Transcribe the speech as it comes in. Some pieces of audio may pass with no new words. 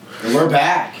And we're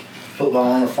back. Football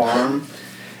on the Farm.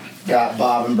 Got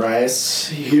Bob and Bryce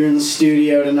here in the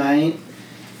studio tonight.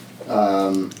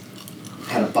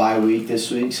 Had a bye week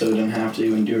this week, so we didn't have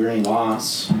to endure any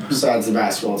loss. Besides the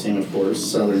basketball team, of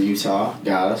course. Southern Utah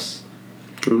got us.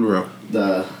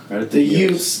 The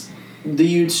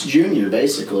Utes Junior,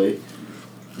 basically.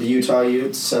 The Utah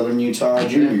Utes, Southern Utah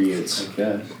Junior Utes.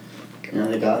 Okay. Yeah,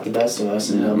 they got the best of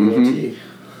us in WOT.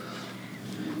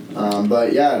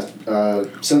 But yeah,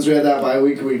 since we had that bye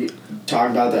week, we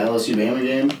talked about the LSU Bama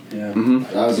game. Yeah.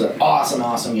 That was an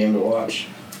awesome game to watch.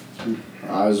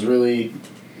 I was really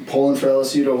pulling for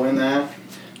LSU to win that,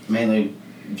 mainly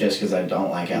just because I don't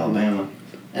like Alabama.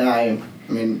 And I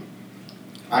mean,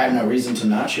 I have no reason to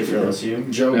not cheer for LSU.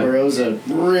 Joe Burrow's a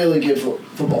really good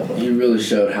football player. He really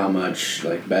showed how much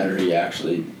better he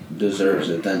actually deserves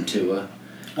it than Tua.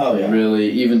 Oh yeah, really.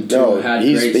 Even Tua had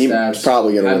great stats. He's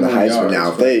probably going to win the Heisman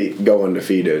now if they go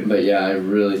undefeated. But yeah, I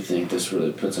really think this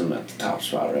really puts him at the top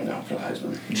spot right now for the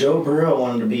Heisman. Joe Burrow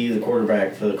wanted to be the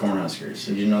quarterback for the Cornhuskers.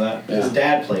 Did you know that? Yeah. His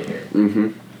dad played here.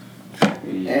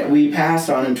 And we passed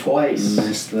on him twice.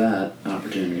 Missed that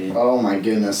opportunity. Oh my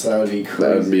goodness, that would be crazy.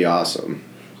 That would be awesome.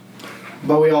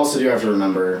 But we also do have to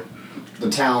remember the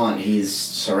talent he's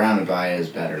surrounded by is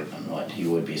better than what he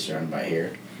would be surrounded by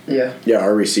here. Yeah. Yeah,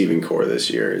 our receiving core this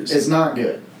year is... It's not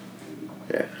good.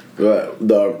 Yeah. But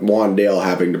the Wandale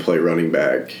having to play running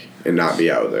back and not be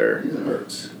out there... It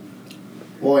hurts.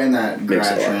 Well, in that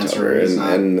grad transfer,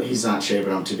 and he's not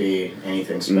shaping up to be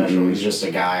anything special. He's just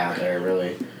a guy out there,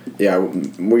 really. Yeah,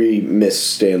 we miss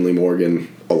Stanley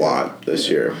Morgan a lot this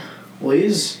year. Well,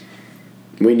 he's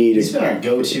been our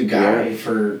go-to guy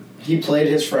for... He played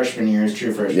his freshman year, his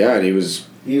true freshman. Yeah, and he was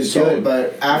good,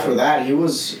 but after that, he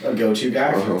was a go-to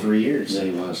guy for 3 years. Yeah, he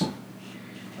was.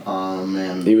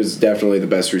 And he was definitely the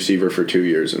best receiver for 2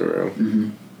 years in a row.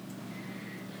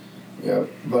 Yep.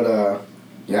 But,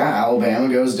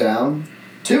 Alabama goes down.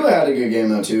 Tua had a good game,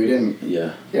 though, too. He didn't...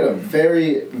 Yeah. He had a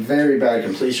very, very bad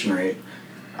completion rate,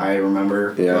 I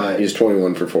remember. Yeah, he's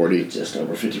 21 for 40. Just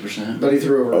over 50%. But he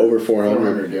threw over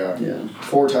 400. Yeah.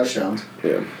 4 touchdowns.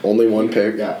 Yeah. Only one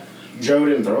pick. Yeah. Joe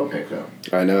didn't throw a pick, though.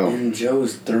 I know. And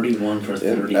Joe's 31 for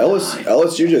 39.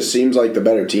 LSU just seems like the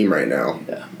better team right now.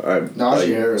 Yeah. Najee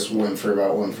Harris went for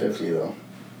about 150, though.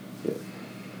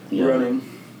 Yeah. Running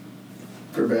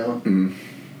for Bama. Mm-hmm.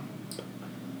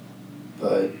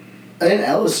 But... And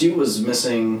LSU was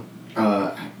missing...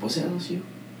 was it LSU?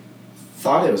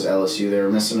 Thought it was LSU. They were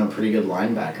missing a pretty good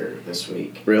linebacker this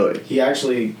week. Really? He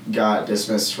actually got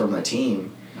dismissed from the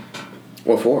team.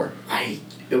 What for?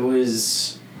 It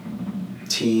was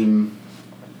team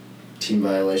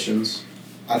violations.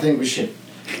 I think we should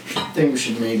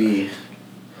maybe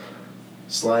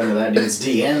slide into that dude's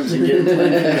DMs and get him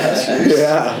playing for us.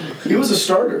 Yeah. He was a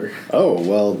starter. Oh,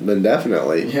 well, then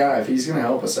definitely. Yeah, if he's gonna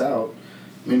help us out.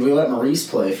 I mean, we let Maurice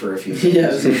play for a few games. Yeah,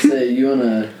 I was gonna say, you want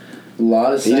a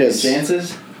lot of second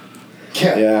chances?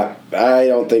 Yeah, I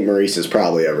don't think Maurice is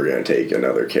probably ever going to take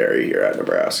another carry here at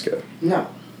Nebraska. No.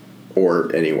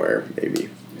 Or anywhere, maybe.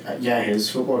 Yeah, his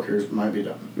football career might be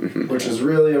done, which is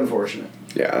really unfortunate.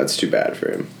 Yeah, that's too bad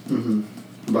for him.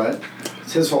 But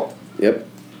it's his fault. Yep.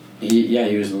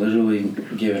 He was literally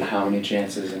given how many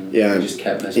chances, and he just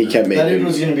kept missing. He kept making. That dude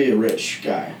was going to be a rich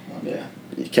guy one day.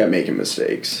 He kept making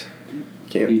mistakes.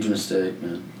 Huge mistake,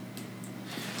 man.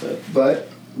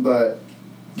 But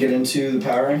get into the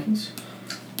power rankings.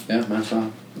 Yeah, that's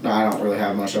fine. No, I don't really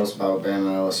have much else about Bama and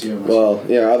LSU. Well,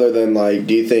 yeah, other than,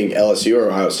 do you think LSU or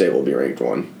Ohio State will be ranked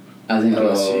 1? I think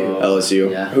LSU. LSU?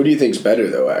 Yeah. Who do you think's better,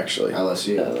 though, actually?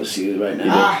 LSU right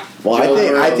now. Well,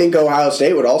 I think Ohio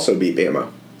State would also beat Bama.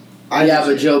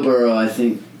 But Joe Burrow, I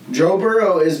think... Joe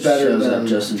Burrow is better than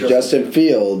Justin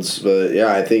Fields, but,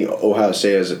 yeah, I think Ohio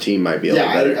State as a team might be a little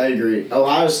better. I agree.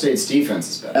 Ohio State's defense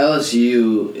is better.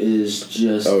 LSU is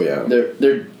just... Oh, yeah.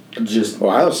 They're just...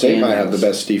 Ohio State might have the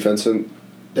best defense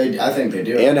I think they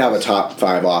do. And have a top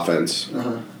 5 offense.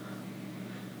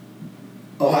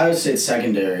 Ohio State's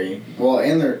secondary. They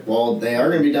are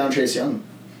going to be down Chase Young.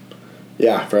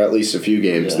 Yeah, for at least a few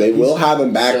games. Yeah. They will have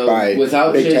him back by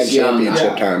Big Ten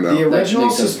championship time, though. The original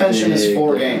suspension is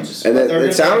 4 games. And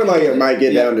it sounded like it might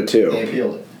get down to 2. They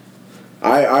appealed it.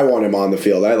 I want him on the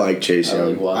field. I like Chase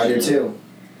Young. I do too.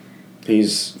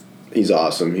 He's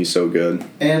awesome. He's so good.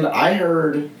 And I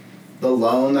heard the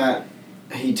loan that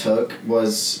he took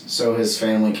was so his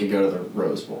family could go to the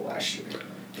Rose Bowl last year.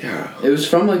 Yeah. It was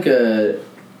from It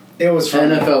was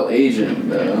from NFL agent,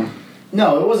 though.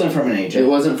 No, it wasn't from an agent. It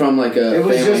wasn't from a It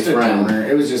was family just a friend. donor.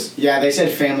 It was just they said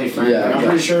family friend. Yeah, but I'm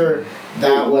pretty sure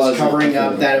that was covering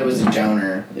up that it was a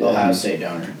donor, Yeah. Ohio State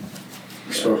donor.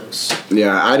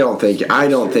 Yeah, I don't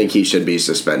think he should be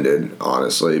suspended,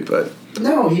 honestly. But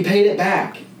no, he paid it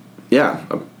back. Yeah,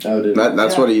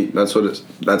 that's what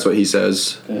he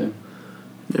says. Yeah.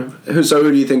 Yeah. So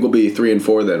who do you think will be 3 and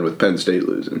 4 then with Penn State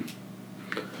losing?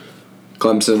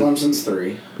 Clemson. Clemson's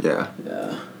 3. Yeah.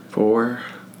 Yeah. 4.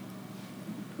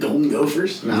 Golden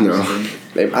Gophers? No.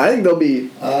 I think they'll be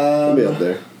up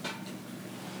there.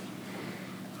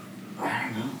 I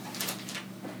don't know.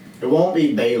 It won't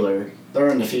be Baylor. They're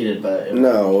undefeated, but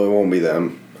No, it won't be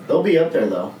them. They'll be up there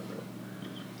though.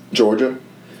 Georgia.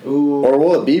 Ooh. Or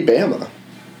will it be Bama?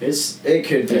 It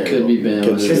could be Bama.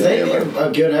 Because they gave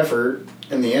a good effort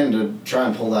in the end to try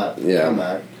and pull that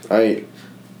comeback.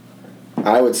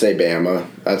 I would say Bama.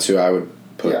 That's who I would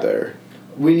put there.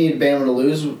 We need Bama to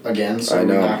lose again, so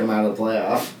we knock them out of the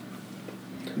playoff.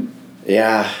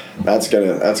 Yeah, that's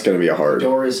gonna be a hard. The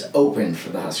door is open for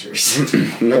the Huskers.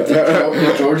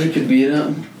 Georgia could beat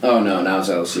them. Oh no, now it's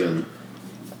LSU.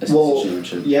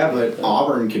 Yeah, but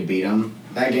Auburn could beat them.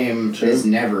 That game is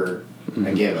never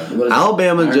a given.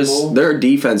 Alabama their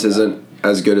defense isn't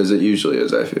as good as it usually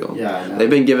is. I feel. Yeah, I know. They've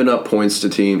been giving up points to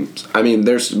teams. I mean,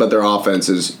 but their offense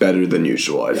is better than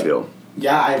usual. I feel.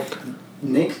 Yeah,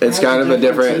 it's kind of a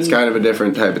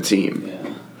different type of team. Yeah.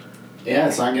 Yeah,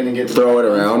 it's not going to get throw it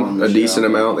around a decent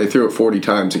amount. They threw it 40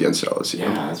 times against LSU.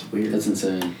 Yeah, that's weird. That's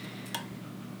insane.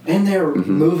 And they're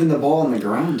moving the ball on the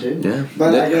ground too. Yeah,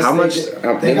 but I guess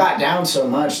they got down so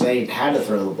much they had to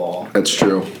throw the ball. That's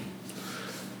true.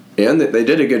 And they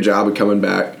did a good job of coming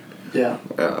back. Yeah.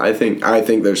 I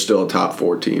think they're still a top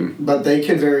 4 team. But they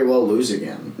could very well lose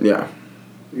again. Yeah.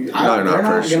 They're not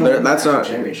going to that's not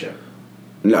championship.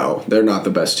 No, they're not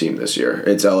the best team this year.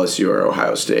 It's LSU or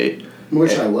Ohio State.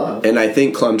 Which I love. And I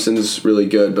think Clemson's really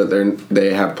good, but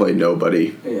they have played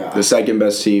nobody. Yeah. The second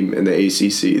best team in the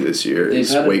ACC this year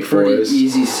is Wake Forest. They've had a pretty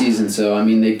easy season, so I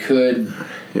mean they could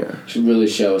really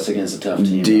show us against a tough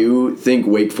team. Do you think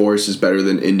Wake Forest is better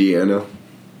than Indiana?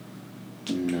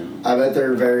 No. I bet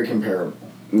they're very comparable.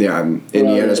 Yeah,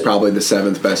 Indiana's probably the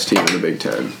 7th best team in the Big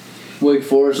Ten. Wake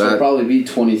Forest will probably be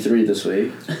 23 this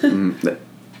week.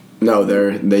 No,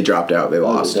 they dropped out. They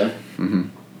lost. Mm-hmm.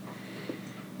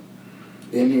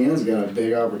 Indiana's got a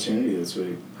big opportunity this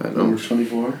week. I know. Number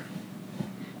 24?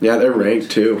 Yeah, they're ranked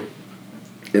too.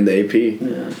 In the AP.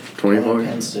 Yeah. 24.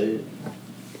 Penn State.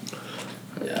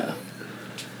 Yeah.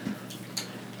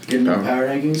 Getting the power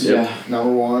rankings? Yeah.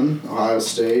 Number 1, Ohio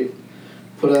State.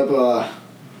 Put up a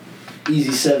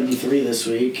easy 73 this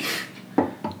week.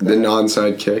 The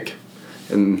non-side kick.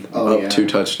 And 2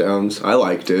 touchdowns. I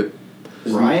liked it.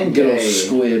 Ryan Day.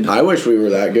 Squid. I wish we were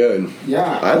that good.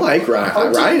 Yeah. I like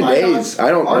Ryan. Ryan Day's.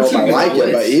 I don't know if I like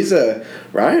it, but he's a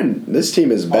Ryan. This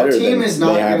team is better. Our team than is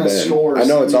not going to score. I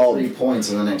know it's all 3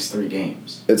 points in the next 3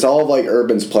 games. It's all of like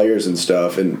Urban's players and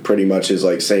stuff, and pretty much his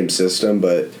like same system.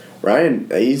 But Ryan,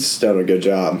 he's done a good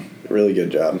job, really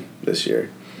good job this year.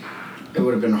 It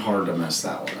would have been hard to mess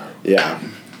that one up. Yeah.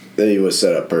 He was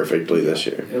set up perfectly this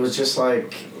year. It was just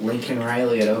like Lincoln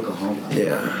Riley at Oklahoma.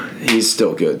 Yeah, he's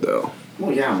still good though.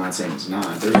 Well, yeah, I'm not saying he's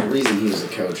not. There's a reason he was a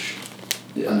coach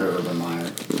under Urban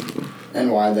Meyer,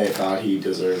 and why they thought he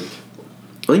deserved.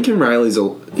 Lincoln Riley's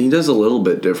he does a little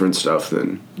bit different stuff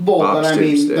than Bob but I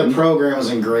mean, the program was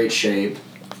in great shape.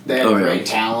 They had great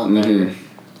talent there.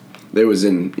 They was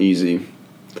in easy.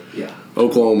 Yeah.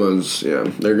 Oklahoma's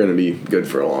they're going to be good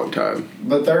for a long time.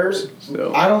 But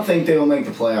I don't think they will make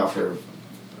the playoff for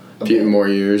a few more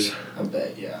years. I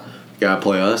bet, yeah. Got to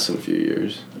play us in a few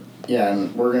years. Yeah,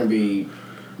 and we're going to be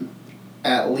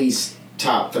at least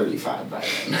top 35 by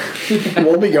then.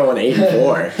 We'll be going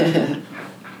 8-4.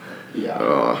 Yeah.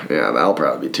 Oh, yeah, that'll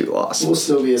probably be 2 losses. We'll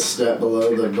still be a step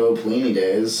below the Bo Pelini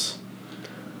days.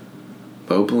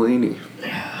 Bo Pelini.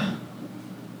 Yeah.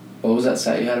 What was that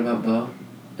stat you had about Bo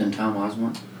and Tom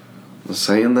Osborne? I was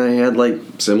saying they had like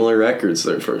similar records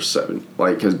their first 7.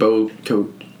 Like, because Bo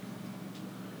coached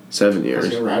 7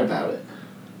 years. You're right about it.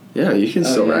 Yeah, you can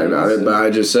still write about it, but I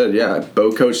just said,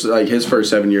 Bo coached, like, his first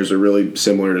 7 years are really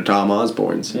similar to Tom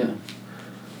Osborne's. Yeah.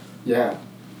 Yeah.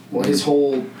 Well, his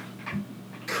whole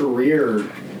career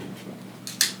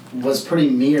was pretty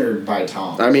mirrored by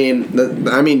Tom. I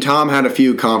mean, Tom had a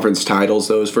few conference titles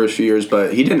those first few years,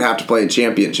 but he didn't have to play in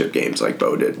championship games like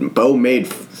Bo did. Bo made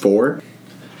 4.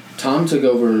 Tom took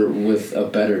over with a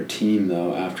better team,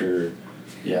 though, after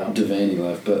Devaney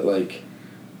left, but, like...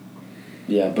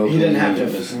 Yeah, Bo he didn't have to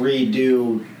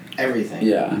redo everything.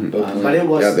 Yeah, but it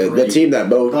was the team that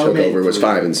Bo took over was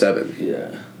 5-7.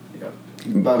 Yeah.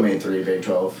 Bo made 3 Big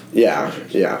 12.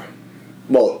 Yeah.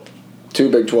 Well, 2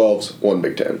 Big 12s, 1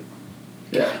 Big 10.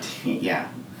 Yeah. Yeah.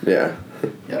 Yeah,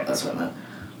 that's what I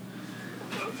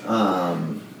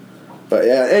meant. But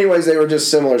yeah, anyways, they were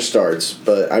just similar starts.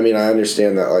 But I mean, I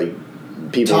understand that like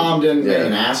people. Tom didn't make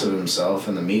an ass of himself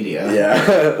in the media.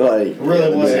 Yeah, like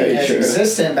really wasn't as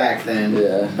existent back then.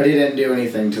 Yeah. But he didn't do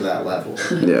anything to that level.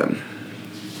 Yeah.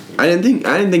 I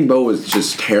didn't think Bo was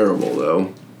just terrible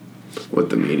though. With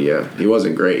the media, he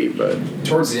wasn't great, but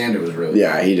towards the end, it was really.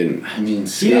 Yeah, he didn't. I mean,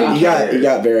 he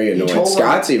got very annoyed.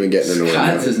 Scott's even getting annoyed.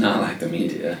 Scott does not like the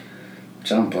media,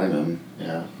 which I don't blame him.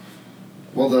 Yeah.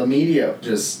 Well, the media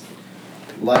just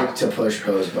like to push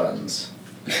Bo's buttons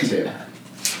too.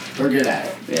 They're good at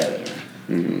it. Yeah, they are.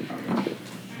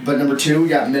 Mm-hmm. But number 2, we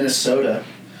got Minnesota.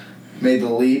 Made the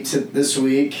leap this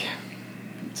week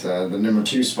to the number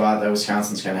 2 spot that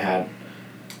Wisconsin's kind of had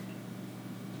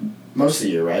most of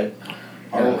the year, right?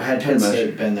 Or had Penn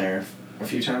State been there a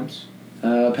few times?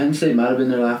 Penn State might have been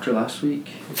there after last week.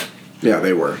 Yeah,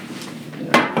 they were.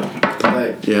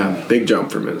 Yeah. Big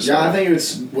jump for Minnesota. Yeah, I think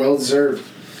it's well deserved.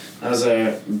 That was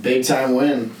a big time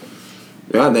win.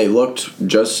 Yeah, they looked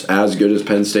just as good as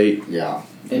Penn State. Yeah.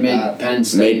 They made Penn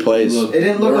State made plays. It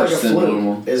didn't look like a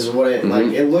fluke. Is what it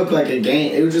like. It looked like a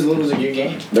game. It was just a good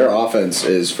game. Their offense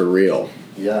is for real.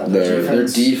 Yeah, their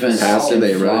defense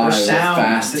flies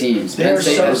fast teams. They're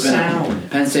so sound.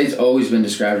 Penn State's always been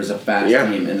described as a fast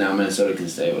team, and now Minnesota can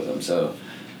stay with them. So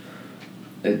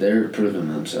they're proving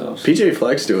themselves. PJ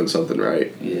Fleck's doing something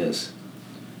right. He is.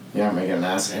 Yeah, making an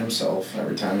ass of himself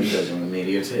every time he goes in the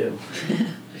media too.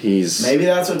 Maybe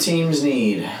that's what teams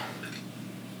need.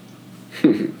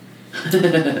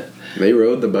 They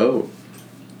rode the boat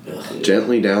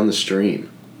gently down the stream.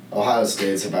 Ohio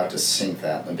State's about to sink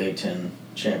that in the Big Ten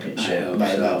championship by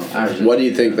about. What do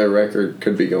you think their record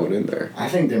could be going in there? I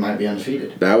think they might be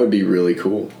undefeated. That would be really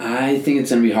cool. I think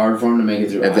it's going to be hard for them to make it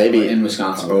through in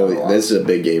Wisconsin. Oh, this is a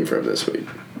big game for them this week.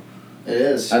 It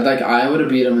is. I'd like Iowa to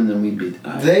beat them, and then we beat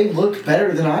Iowa. They look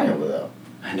better than Iowa, though.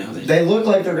 I know they look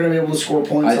like they're going to be able to score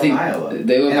points on Iowa.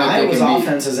 They look like Iowa's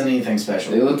offense isn't anything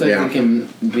special. They look like they can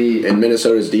beat. And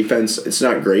Minnesota's defense, it's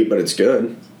not great, but it's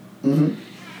good. Mm-hmm.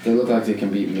 They look like they can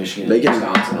beat Michigan and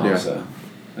Wisconsin also.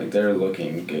 Like they're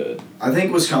looking good. I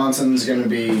think Wisconsin's going to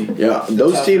be. Yeah,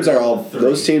 those teams are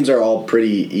all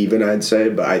pretty even, I'd say.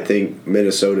 But I think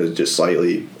Minnesota just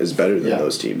slightly is better than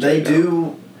those teams. They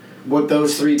do what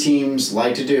those 3 teams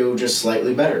like to do, just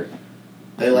slightly better.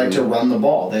 They like to run the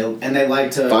ball. They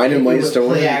like to find ways to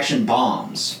play action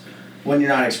bombs when you're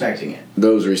not expecting it.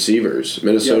 Those receivers,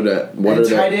 Minnesota. What are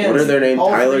their names?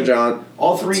 Tyler John.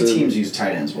 All 3 teams use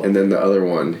tight ends well. And then the other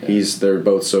one, they're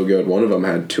both so good. One of them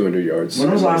had 200 yards. When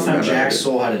was the last time Jack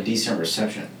Stoll had a decent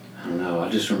reception? I don't know. I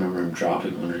just remember him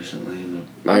dropping one recently.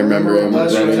 I remember him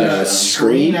running a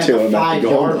screen to him at the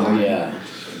goal line. Yeah.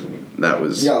 That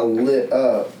was. He got lit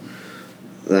up.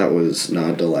 That was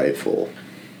not delightful.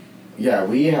 Yeah,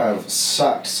 we have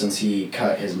sucked since he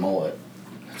cut his mullet.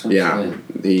 Yeah,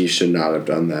 he should not have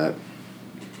done that.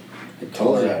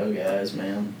 Colorado guys,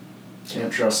 man.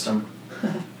 Can't trust him.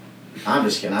 I'm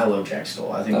just kidding. I love Jack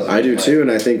Stoll. I do too, and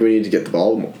I think we need to get the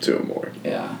ball to him more.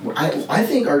 Yeah. I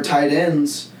think our tight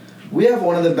ends, we have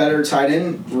one of the better tight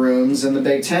end rooms in the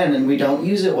Big Ten, and we don't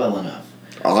use it well enough.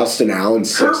 Austin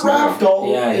Allen's 6'9". Kurt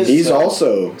Rafdal is he's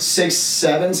also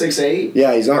 6'7", 6'8".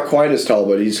 Yeah, he's not quite as tall,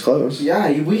 but he's close.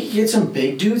 Yeah, we get some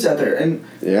big dudes out there, and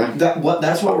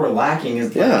that's what we're lacking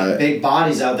is big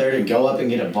bodies out there to go up and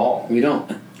get a ball. We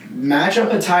don't match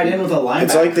up a tight end with a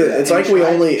linebacker. It's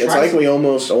like we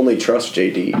almost only trust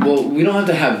JD. Well, we don't have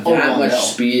to have that much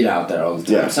speed out there all the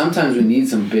time. Yeah. Sometimes we need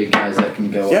some big guys that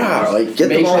can go. Like get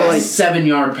the ball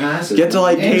 7-yard passes. Get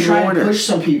to Kate Warner. And push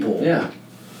some people. Yeah.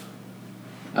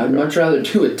 I'd much rather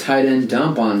do a tight end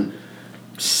dump on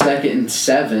 2nd and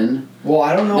 7. Well,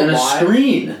 I don't know than a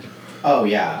screen. Oh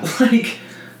yeah.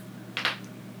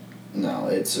 No,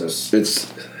 it's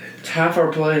half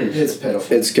our plays. It's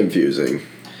pitiful. It's confusing.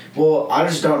 Well, I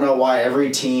just don't know why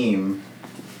every team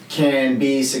can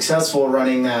be successful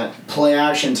running that play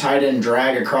action tight end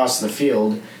drag across the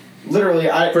field. Literally,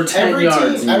 for 10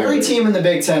 yards. Every team in the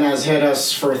Big Ten has hit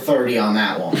us for 30 on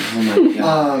that one. Oh my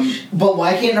gosh. But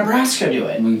why can't Nebraska do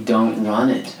it? We don't run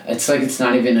it. It's like it's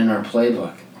not even in our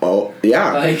playbook. Oh,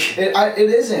 yeah. Like it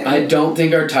isn't. I don't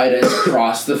think our tight ends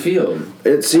cross the field.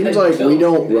 It seems like we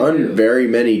don't run very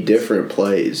many different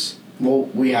plays. Well,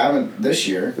 we haven't this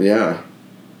year. Yeah.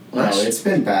 No, it's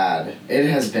been bad. It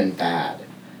has been bad.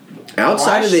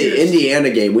 Outside of the Indiana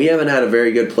game, we haven't had a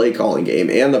very good play calling game,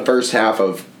 and the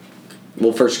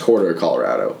first quarter of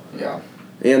Colorado. Yeah.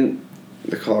 And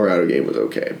the Colorado game was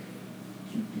okay.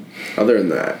 Other than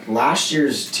that. Last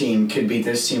year's team could beat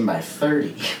this team by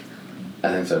 30. I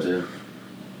think so too.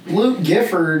 Luke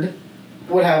Gifford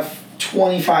would have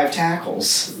 25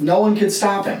 tackles. No one could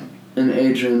stop him. And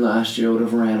Adrian last year would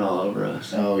have ran all over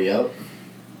us. Oh, yep.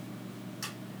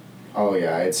 Oh,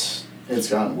 yeah, it's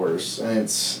gotten worse. And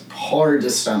it's hard to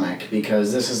stomach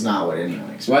because this is not what anyone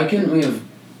expects. Why couldn't we have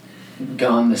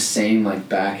gone the same, like,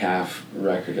 back half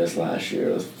record as last year?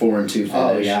 It was 4-2 finish.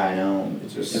 Oh, yeah, I know.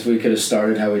 It's just... If we could have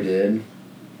started how we did.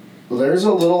 Well, there's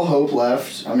a little hope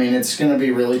left. I mean, it's going to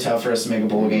be really tough for us to make a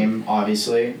bowl game,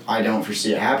 obviously. I don't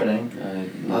foresee it happening.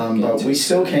 But we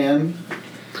still can.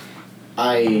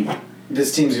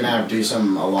 This team's going to have to do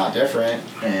something a lot different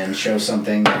and show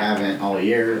something they haven't all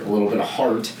year, a little bit of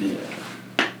heart. Yeah.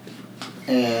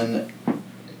 And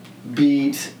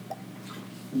beat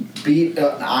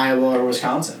Iowa or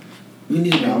Wisconsin. We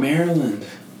need to beat Maryland.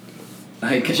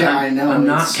 Like, yeah, I know. I'm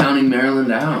not counting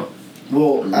Maryland out.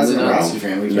 Well, as a Nebraska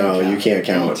fan, we can't count. You can't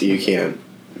count. You can't.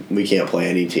 We can't play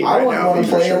any team right now. I wouldn't want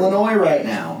to play Illinois right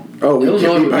now. Oh, we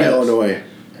could beat by Illinois.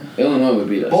 Illinois would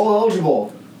beat us. Bowl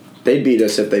eligible. They'd beat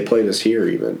us if they played us here,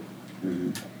 even.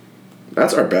 Mm-hmm.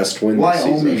 That's our best win this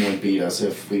season. Wyoming would beat us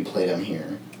if we played them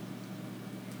here.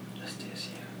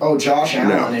 Oh, Josh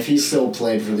Allen, if he still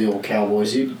played for the old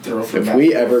Cowboys, he'd throw for If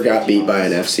we ever got beat by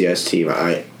an FCS team,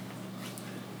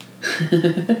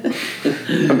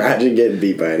 imagine getting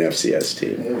beat by an FCS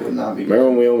team. It would not be good. Remember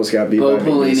when we almost got beat by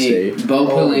Michigan State? Bo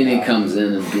Pelini comes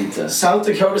in and beats us. South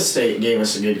Dakota State gave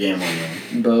us a good game one year.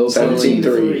 Bo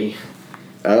 17-3.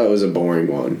 That was a boring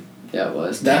one. Yeah, it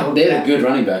was. They had a good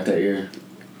running back that year.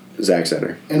 Zach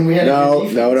Center. And we had no.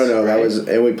 Right? That was,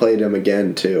 and we played him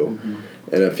again too,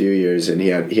 in a few years, and he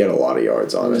had a lot of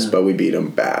yards on us, but we beat him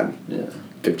bad. Yeah,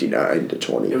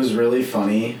 59-20. It was really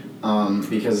funny,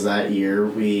 because that year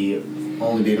we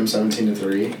only beat them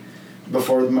 17-3.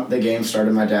 Before the game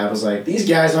started, my dad was like, "These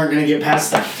guys aren't going to get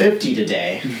past the 50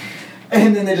 today,"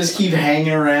 and then they just keep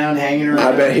hanging around.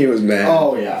 I bet he was mad.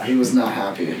 Oh yeah, he was not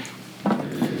happy.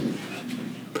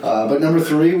 But number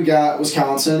 3, we got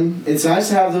Wisconsin. It's nice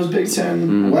to have those Big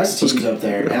Ten West teams up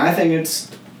there, and I think it's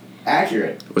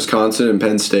accurate. Wisconsin and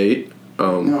Penn State.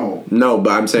 No,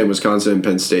 but I'm saying Wisconsin and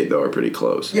Penn State, though, are pretty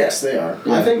close. Yes, they are.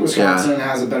 Yeah. I think Wisconsin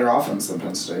has a better offense than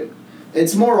Penn State.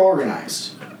 It's more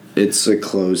organized. It's a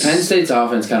close... Penn State's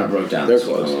offense kind of broke down They're a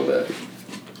close. little bit.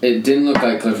 It didn't look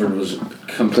like Clifford was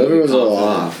completely Clifford was a little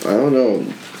confident. off. I don't know.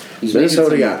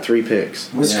 Minnesota got 3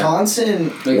 picks. Wisconsin...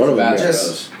 One of them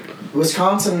just...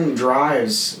 Wisconsin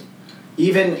drives,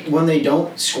 even when they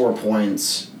don't score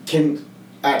points, can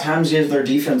at times give their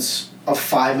defense a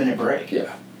 5-minute break.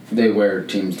 Yeah. They wear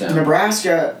teams down.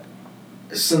 Nebraska,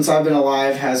 since I've been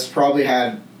alive, has probably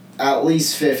had at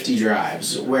least 50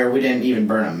 drives where we didn't even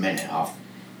burn a minute off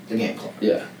the game clock.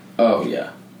 Yeah. Oh,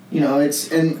 yeah. You know,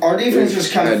 and our defense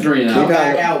just kind of come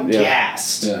back out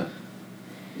gassed. Yeah.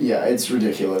 Yeah, it's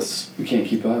ridiculous. We can't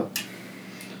keep up.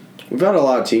 We've had a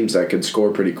lot of teams that could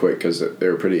score pretty quick because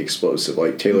they're pretty explosive.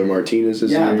 Like Taylor Martinez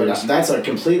is but that's a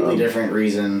completely different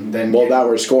reason than... Well, that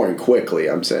we're scoring quickly,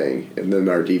 I'm saying, and then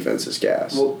our defense is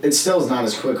gas. Well, it still is not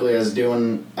as quickly as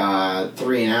doing 3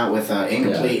 and out with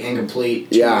incomplete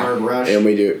 2-yard rush. And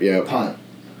we do, punt.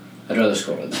 I'd rather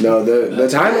score with that. No, the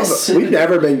time of... We've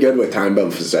never been good with time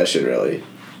of possession, really.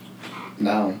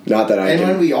 No. Not that I can... And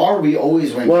when we are, we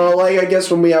always win. Well, like, I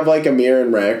guess when we have, like, Amir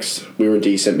and Rex, we were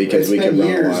decent because we could run a lot.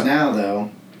 It's been years now,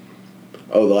 though.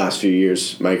 Oh, the last few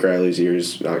years. Mike Riley's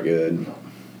years, not good.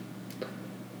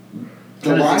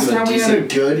 The last time we had a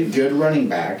good running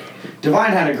back...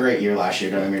 Devine had a great year last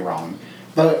year, don't get me wrong.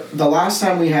 But the last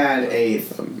time we had a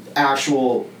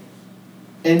actual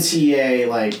NCAA,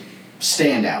 like,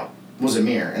 standout was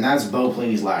Amir, and that's Bo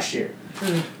Pelini's last year.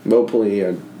 Bo Pelini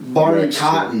had... Barney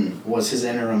Cotton was his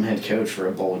interim head coach for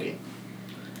a bowl game.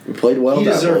 We played well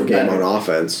that bowl game better. on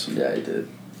offense. Yeah, he did.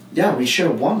 Yeah, we should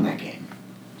have won that game.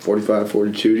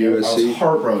 45-42 to USC. I was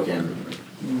heartbroken.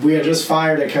 We had just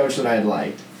fired a coach that I had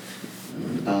liked.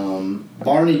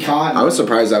 Barney Cotton. I was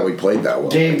surprised that we played that well.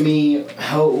 Gave me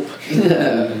hope.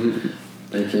 Should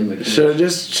have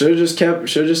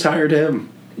just hired him.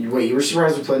 Wait, you were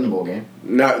surprised we played in the bowl game?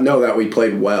 No, that we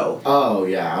played well. Oh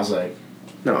yeah, I was like.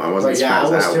 No, I wasn't. Yeah, I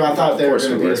was too. I thought they were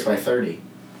going to beat were. us by 30.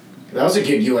 That was a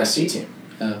good USC team.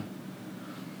 Oh.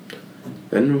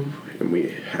 And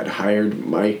we had hired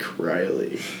Mike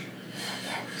Riley.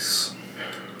 That was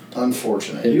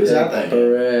unfortunate. He was at that game.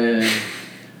 Hooray!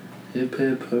 Hip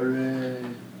hip hooray!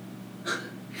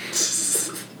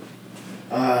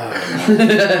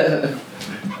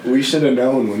 We should have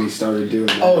known when he started doing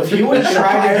that. Oh, if he would have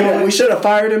tried to go, we should have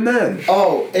fired him then.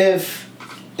 Oh, if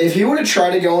he would have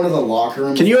tried to go into the locker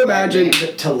room, can you imagine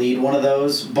to lead one of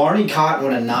those? Barney Cotton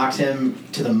would have knocked him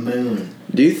to the moon.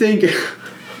 Do you think?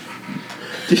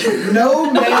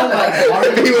 No man like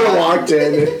Barney he would have walked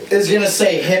in. is gonna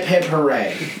say hip hip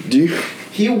hooray. Do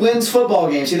He wins football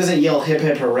games. He doesn't yell hip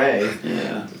hip hooray.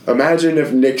 Yeah. Imagine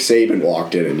if Nick Saban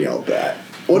walked in and yelled that.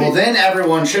 Then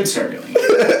everyone should start doing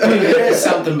it. There is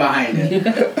something behind it.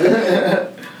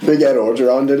 Big Ed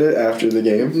Orgeron did it after the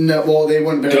game. No, well, they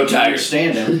wouldn't be able to Tigers.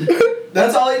 understand him.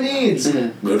 That's all he needs.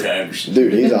 Go Tigers.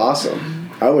 Dude, he's awesome.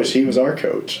 I wish he was our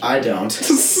coach. I don't.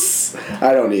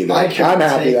 I don't either. I I'm couldn't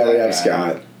happy take that we that have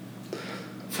guy. Scott.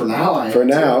 For now, I am For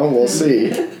now, too. we'll see.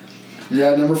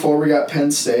 Yeah, number 4, we got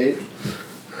Penn State.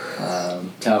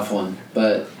 Tough one,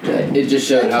 but it just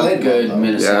showed how played good well, though.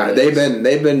 Minnesota Yeah, is.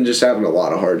 they've been just having a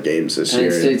lot of hard games this Penn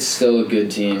year. State's still a good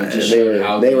team. It just They showed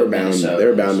how were good bound. Minnesota They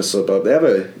were bound to is. slip up. They have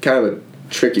a kind of a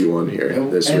tricky one here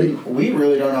this week. And we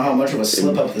really don't know how much of a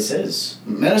slip up this is.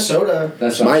 Minnesota,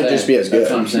 That's what I'm Might saying. just be as good.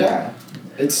 That's what I'm saying. yeah.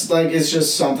 It's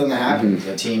just something that happens.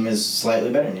 The team is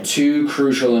slightly better than you. 2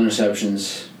 crucial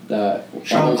interceptions that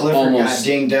Sean Clifford got almost.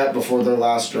 dinged up before their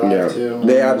last drive, Yeah, too.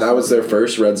 that was their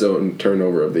first red zone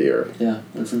turnover of the year. Yeah,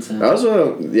 that's insane. That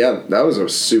was a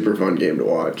super fun game to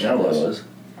watch. Yeah, it was.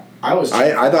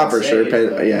 I thought for sure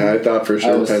I thought for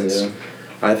sure was too.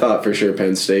 I thought for sure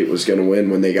Penn State was going to win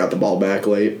when they got the ball back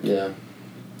late. Yeah.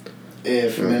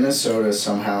 If Minnesota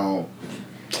somehow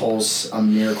pulls a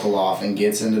miracle off and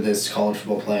gets into this college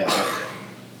football playoff,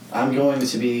 I'm going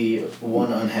to be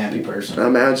one unhappy person.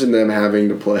 Imagine them having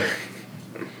to play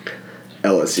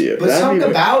LSU. But something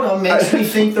about them makes me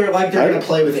think they're going to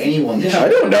play with anyone this I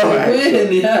year. don't know. They Actually.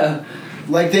 win,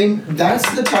 yeah.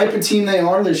 That's the type of team they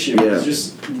are this year. Yeah. It's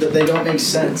just that they don't make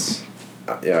sense.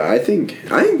 Yeah, I think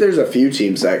there's a few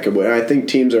teams that could win. I think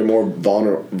teams are more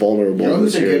vulnerable You know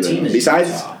who's this a year. good team is Besides,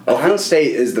 Utah. Ohio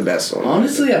State is the best one.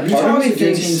 Honestly, a part of Utah's me a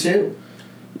good team thinks. too.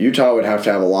 Utah would have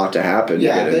to have a lot to happen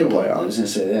Yeah, to they get in the would. I playoffs. was gonna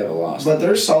say they have a loss. But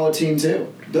they're a solid team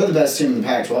too. They're the best team in the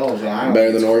Pac-12. And I don't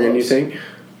Better think than it's Oregon, you close. think?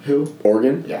 Who?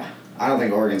 Oregon? Yeah. I don't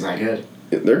think Oregon's that good.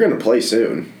 They're going to play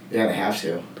soon. Yeah, they have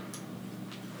to.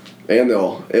 And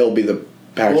it'll be the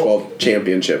Pac-12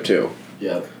 championship too.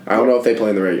 Yep. I don't know if they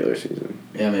play in the regular season.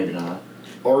 Yeah, maybe not.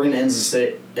 Oregon ends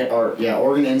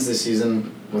Oregon ends the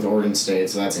season with Oregon State,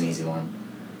 so that's an easy one.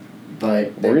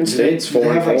 But Oregon State's 4-4. They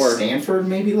have like Stanford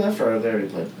maybe left, or have they already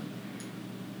played?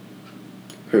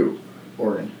 Who?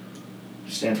 Oregon.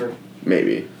 Stanford.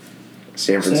 Maybe.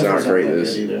 Stanford's not great that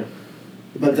this. good either.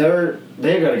 But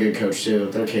they've got a good coach too.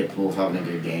 They're capable of having a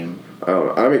good game.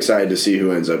 I'm excited to see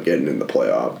who ends up getting in the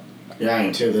playoff. Yeah, I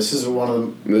am too. This is one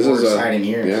of the This more is exciting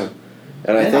years. Yeah,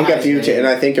 and I And think the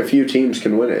a few teams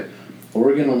can win it.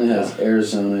 Oregon only has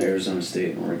Arizona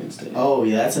State, and Oregon State. Oh,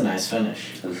 yeah, that's a nice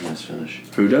finish. That's a nice finish.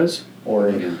 Who does?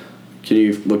 Oregon. Can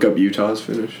you look up Utah's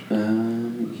finish?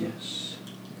 Yes.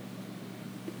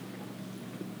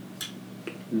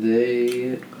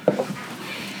 They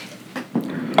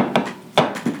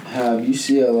have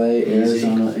UCLA,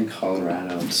 Arizona, and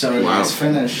Colorado. So a nice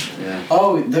finish. Yeah.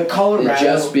 Oh, the Colorado. They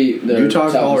just beat their Utah,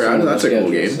 toughest Colorado, one on that's the a cool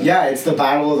schedule, game. so- Yeah, it's the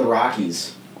Battle of the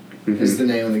Rockies. Mhm. Is the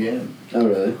name of the game. Oh,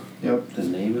 really? Yep. The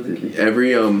name of the game?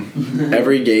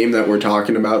 Every game that we're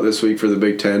talking about this week for the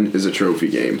Big Ten is a trophy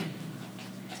game.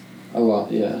 A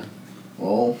lot, yeah.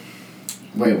 Well,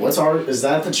 wait, is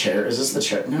that the chair? Is this the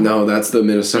chair? No, that's the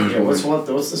Minnesota Yeah, what's one.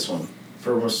 this one?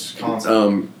 For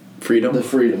Wisconsin. Freedom. The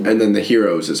Freedom. And then the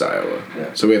Heroes is Iowa. Yeah.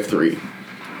 So we have 3.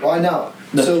 Well, I know.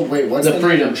 The- So, wait, what's the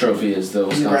Freedom Trophy is the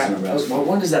What Wisconsin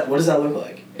Nebraska. does that look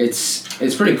like? It's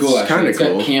pretty cool, It's actually. kinda It's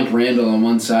got cool. Camp Randall on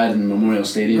one side and Memorial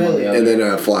Stadium on Really? the other. And then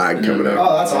a flag And coming then- up.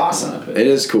 Oh, that's awesome. It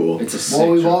is cool. It's a sick Well,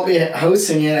 we trophy. won't be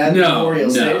hosting it at No, Memorial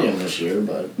no. Stadium this year,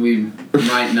 but We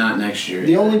might not next year.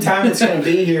 the only time it's going to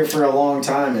be here for a long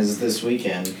time is this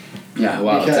weekend. Yeah,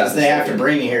 wow. it's Because at they the have to stadium.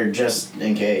 bring it here just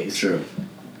in case. True.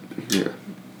 Yeah.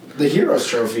 The Heroes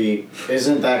Trophy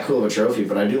isn't that cool of a trophy,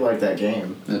 but I do like that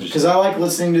game. Interesting. Because I like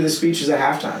listening to the speeches at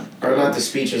halftime. Or not the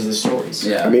speeches, the stories.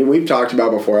 Yeah. I mean, we've talked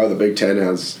about before how the Big Ten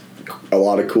has a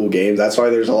lot of cool games. That's why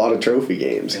there's a lot of trophy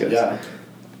games. 'Cause- Yeah.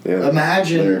 Yeah.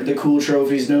 Imagine They're- the cool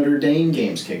trophies Notre Dame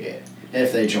games could get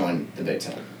if they join the Big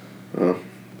Ten.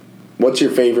 What's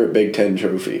your favorite Big Ten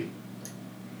trophy?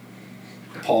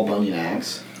 Paul Bunyan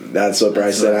axe. That's what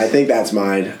Bryce said. I think that's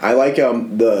mine. I like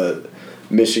the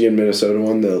Michigan Minnesota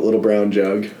one, the little brown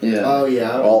jug, Yeah. Oh,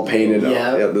 yeah. all painted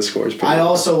Yeah. up. Yeah, the scores painted. I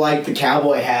also like the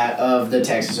cowboy hat of the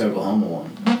Texas Oklahoma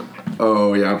one.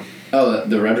 Oh yeah. Oh,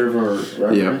 the Red River.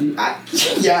 Yeah.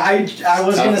 I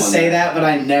was Tough gonna one. say that, but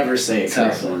I never say it Tough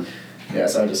correctly. one. Yeah,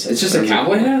 so I just said It's just a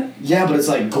cowboy hat? Yeah, but it's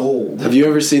like gold. Have you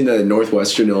ever seen the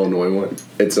Northwestern Illinois one?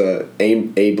 It's a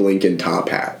Abe Lincoln top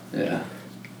hat. Yeah.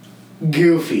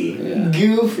 Goofy. Yeah.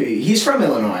 Goofy. He's from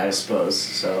Illinois, I suppose,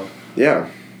 so. Yeah.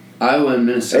 Iowa and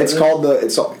Minnesota.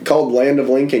 It's called Land of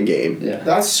Lincoln game. Yeah.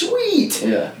 That's sweet.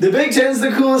 Yeah. The Big Ten's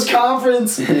the coolest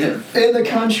conference in the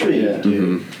country. Yeah.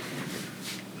 Dude.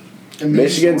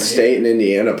 Michigan State and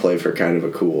Indiana play for kind of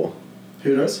a cool.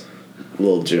 Who does?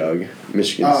 Little jug.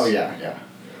 Michigan. Oh yeah.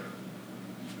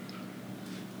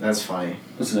 That's funny.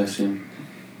 What's the next team?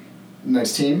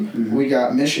 Next team, we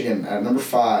got Michigan at number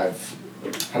 5.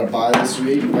 Had a bye this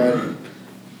week, but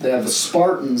they have the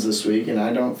Spartans this week, and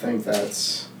I don't think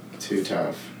that's too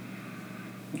tough.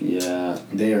 Yeah.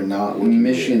 They are not looking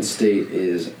Michigan good. State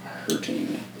is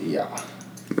hurting. Yeah.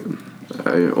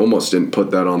 I almost didn't put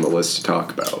that on the list to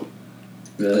talk about.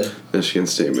 Really? Michigan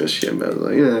State, Michigan. But I was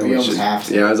like, yeah, We almost should. have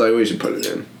to. Yeah, I was like, we should put it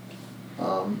in.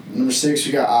 Number 6,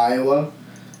 we got Iowa.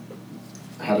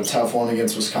 Had a tough one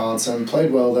against Wisconsin.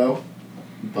 Played well, though.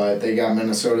 But they got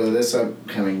Minnesota this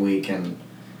upcoming week, and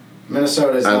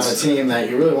Minnesota is not a team that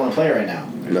you really want to play right now.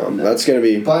 No, that's going to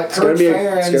be. But Kirk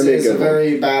Ferentz is a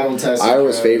very battle-tested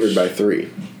Iowa's coach. favored by 3.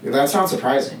 That's not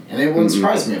surprising, and it wouldn't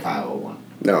surprise me if Iowa won.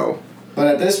 No. But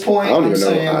at this point, I don't I'm even know.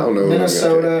 saying I don't know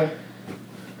Minnesota.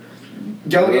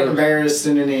 Go get embarrassed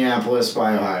in Indianapolis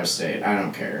by Ohio State. I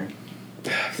don't care.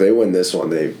 If they win this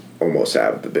one, they almost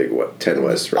have the big 10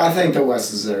 West. I think the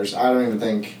West is theirs. I don't even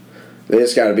think. They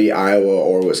just got to beat Iowa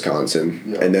or Wisconsin,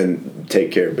 Yeah. and then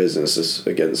take care of business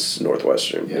against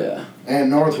Northwestern. Yeah. And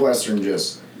Northwestern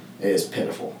just is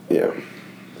pitiful. Yeah.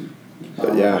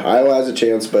 But yeah, Iowa has a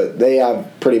chance, but they have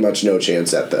pretty much no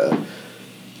chance at the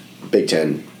Big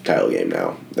Ten title game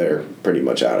now. They're pretty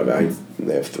much out of it.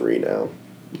 They have 3 now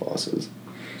losses.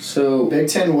 So Big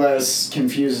Ten West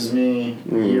confuses me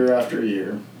year after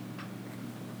year.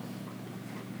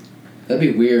 that'd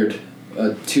be weird.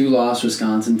 A 2-loss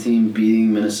Wisconsin team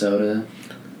beating Minnesota.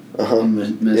 And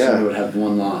Minnesota Yeah. would have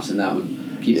 1 loss, and that would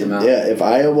keep them out. Yeah, if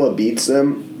Iowa beats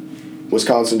them,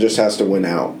 Wisconsin just has to win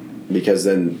out because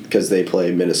they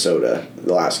play Minnesota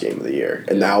the last game of the year,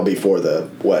 and that'll be for the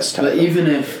West title. But even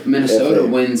if Minnesota If they-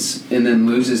 wins and then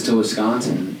loses to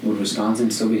Wisconsin, would Wisconsin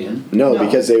still be in? No, No.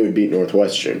 because they would beat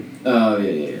Northwestern. Oh,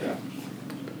 yeah.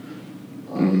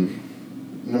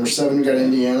 Number 7, we got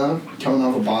Indiana coming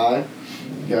off a bye.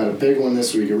 Got a big one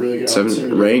this week. A really good 7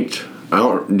 opportunity. ranked.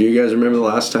 Do you guys remember the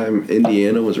last time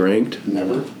Indiana was ranked?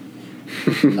 Never.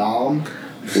 Nom.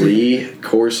 Lee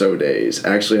Corso days.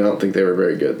 Actually, I don't think they were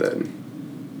very good then.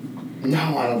 No,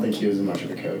 I don't think he was much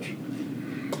of a coach.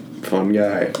 Fun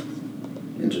guy.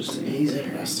 Interesting. He's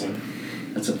interesting.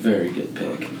 That's a very good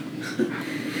pick.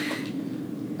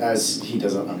 As he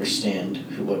doesn't understand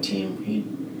what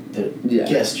team the Yeah.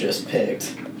 guest just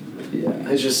picked. Yeah.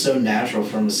 It's just so natural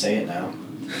for him to say it now.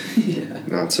 Yeah.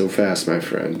 Not so fast, my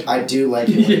friend. I do like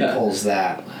it when he Yeah. pulls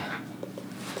that.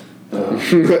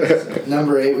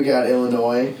 Number 8, we got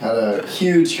Illinois. Had a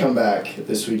huge comeback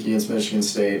this week against Michigan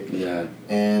State, Yeah.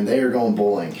 and they are going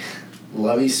bowling.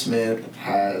 Lovie Smith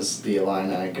has the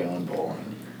Illini going bowling.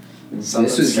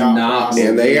 This is not.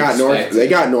 And they got expected. They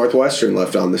got Northwestern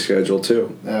left on the schedule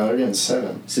too. No, they're getting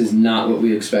 7. This is not what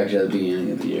we expected at the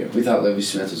beginning of the year. We thought Lovie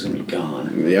Smith was going to be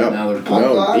gone. Yep. Now they're I'm playing.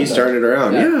 No, glad he's though. turned it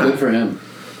around. Yeah, Yeah. good for him.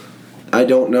 I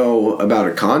don't know about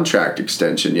a contract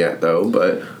extension yet though,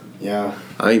 but Yeah.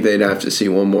 I think they'd have to see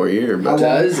one more year. But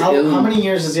How many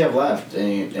years does he have left?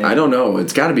 I don't know.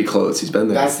 It's got to be close. He's been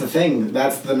there. That's the thing.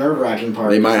 That's the nerve-wracking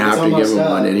part. They might It's have to give almost him up.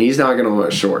 one, and he's not going to want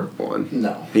a short one.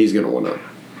 No. He's going to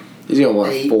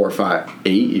want 8. 4, 5,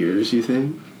 8 years. You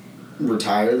think?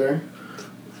 Retire there?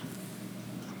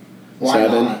 Why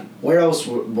 7. not? Where else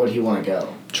would he want to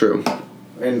go? True.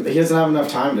 And he doesn't have enough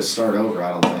time to start over,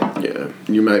 I don't think. Yeah,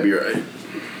 you might be right.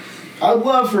 I would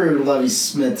love for Lovie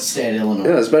Smith to stay at Illinois.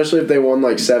 Yeah, especially if they won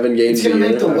like 7 games. It's going to a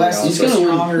year. make the West He's a gonna win.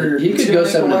 stronger. He could it's go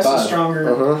gonna make the 7-5. West a stronger.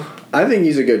 Uh huh. I think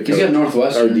he's a good coach. He's got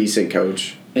Northwestern. Or a decent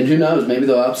coach. And who knows? Maybe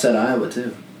they'll upset Iowa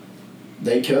too.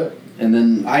 They could. And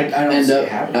then I don't end see up. it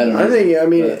happening. I don't know. I think. I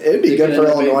mean, But it'd be they good could for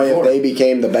end up being Illinois if 4th. they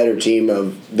became the better team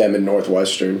of them in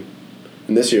Northwestern.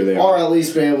 And this year they Or are. at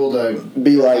least be able to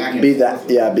Be back like and be forth.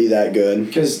 that. Yeah, be that good.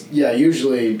 Because,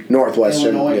 usually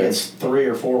Northwestern. Illinois yeah. gets 3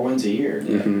 or 4 wins a year.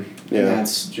 Mhm. And Yeah.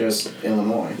 that's just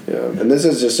Illinois. Yeah. And this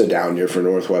is just a down year for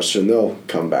Northwestern. They'll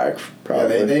come back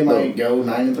probably. Yeah, they might go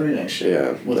 9-3 next year.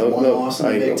 Yeah. With No, one no, loss in I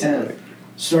the ain't Big going Ten. back.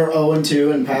 Start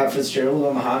 0-2 and Pat Fitzgerald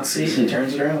on the hot seat and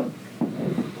turns it around.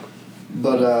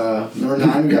 But number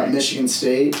 9, we got Michigan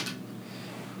State.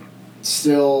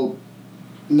 Still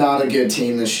not a good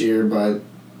team this year, but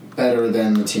better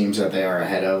than the teams that they are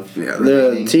ahead of. Yeah, the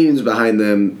remaining. teams behind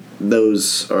them,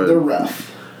 those are They're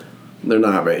rough. They're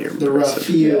not very They're rough impressive.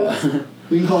 few.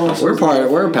 We can call We're part of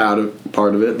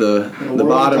it. The World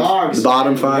bottom dogs, the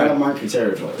bottom man. You gotta 5. mark your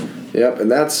territory. Yep,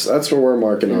 and that's where we're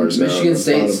marking ours now. Michigan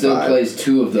State still 5. plays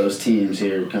 2 of those teams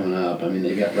here coming up. I mean,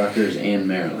 they've got Rutgers and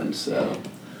Maryland, so.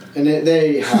 And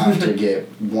they have to get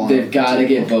one. They've got to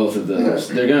get both of those.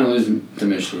 They're going to lose to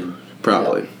Michigan.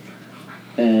 Probably.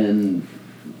 Yeah. And,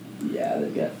 yeah,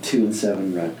 they've got 2 and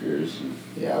 7 Rutgers.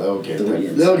 Yeah, they'll get 3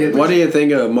 them. They'll get. What do you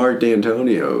think of Mark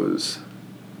D'Antonio's?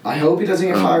 I hope he doesn't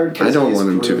get fired. I don't want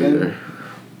him to either.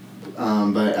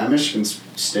 But at Michigan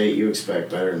State, you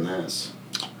expect better than this.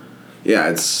 Yeah,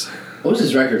 it's. What was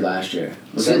his record last year?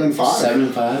 Was 7-5.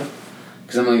 7-5?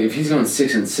 Because I'm like, if he's going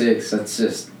 6-6, that's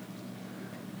just.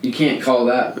 You can't call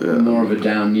that more of a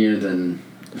down year than,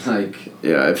 like.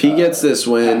 Yeah, if he gets this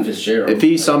win, Fitzgerald. if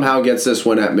he somehow gets this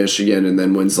win at Michigan and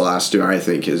then wins the last 2, I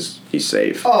think he's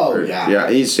safe. Oh, yeah.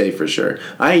 Yeah, he's safe for sure.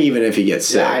 Even if he gets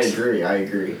 6. Yeah, I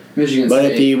agree. Michigan But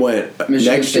State, if he went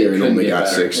Michigan next State year and only got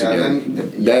better. 6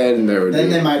 again, then there would be.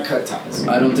 Then they might cut ties.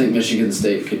 I don't think Michigan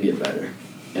State could get better.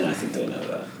 And I think they know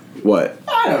that. What?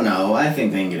 I don't know. I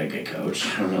think they can get a good coach.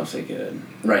 I don't know if they could.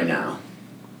 Right now.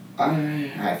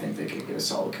 I think they could get a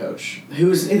solid coach.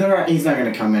 He's not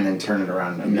going to come in and turn it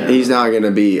around. No. He's not going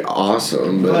to be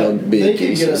awesome, but he'll be they could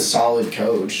decent. get a solid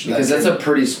coach. Because that's a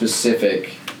pretty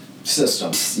specific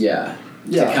system. Yeah.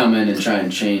 To come in and try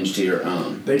and change to your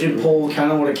own. They could pull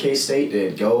kind of what a K-State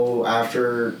did. Go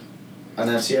after an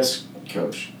FCS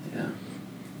coach. Yeah.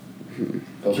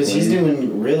 Because he's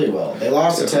doing really well. They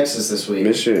lost to Texas this week.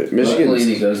 Michigan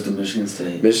goes to Michigan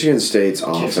State. Michigan State's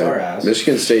Kicks our ass.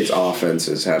 Michigan State's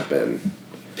offenses have been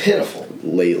pitiful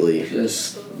lately.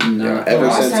 Just not.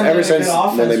 Ever since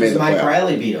when they made the Mike playoff.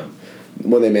 Riley beat him.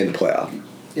 When they made the playoff.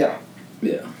 Yeah.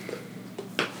 Yeah.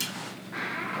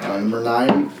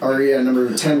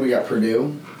 Number 10 we got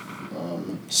Purdue.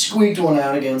 Squeaked one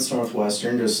out against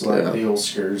Northwestern, just like the old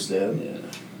Skers did.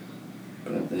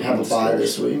 Yeah. They have a bye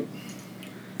this week.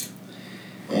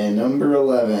 And number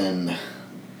 11,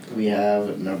 we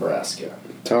have Nebraska.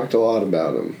 Talked a lot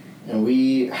about them. And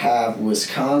we have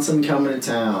Wisconsin coming to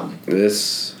town.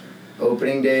 This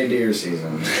opening day of deer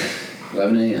season.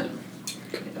 11 a.m.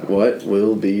 What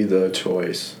will be the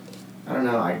choice? I don't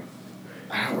know. I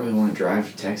don't really want to drive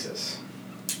to Texas.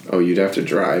 Oh, you'd have to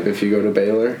drive if you go to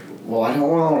Baylor? Well, I don't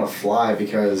want to fly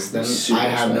because then I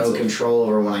have no control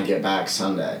over when I get back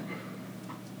Sunday.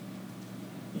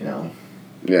 You know?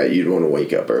 Yeah, you'd want to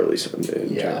wake up early Sunday.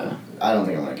 Yeah. I don't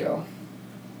think I'm going to go.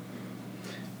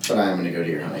 But I am going to go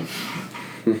deer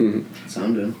hunting.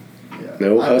 Sound good. Yeah.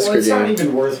 No Husker it's game. not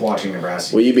even worth watching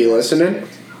Nebraska. Will you be listening?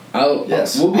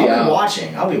 Yes. We'll be out. I'll be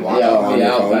watching. Yeah, I'll be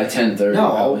out by 10:30.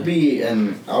 No,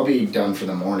 I'll be done for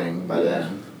the morning by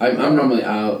then. I'm normally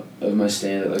out of my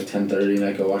stand at like 10:30 and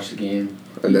I go watch the game.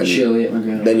 And then chili at my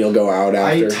grandma's. Then you'll go out after.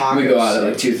 I eat tacos. We go out at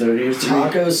like 2:30 or something.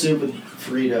 Taco soup with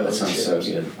Fritos. That sounds so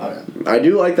good. Okay. I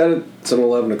do like that it's an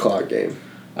 11 o'clock game.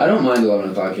 I don't mind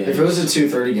 11 o'clock games. If it was a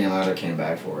 2:30 game, I would have came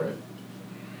back for it.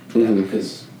 Yeah,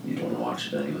 because you don't want to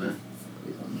watch it anyway.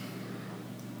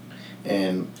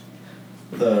 And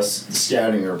the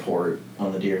scouting report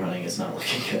on the deer hunting is not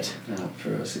looking good. Not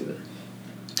for us either.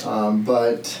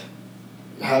 But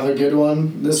have a good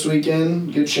one this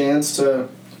weekend. Good chance to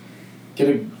get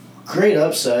a great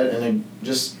upset and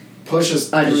just push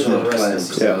us I just through want the to play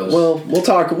rest of them the close. Yeah, well,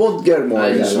 we'll get more.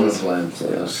 I just into want this. to play them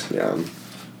close. Yeah.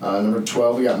 Number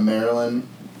 12, we got Maryland,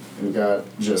 who got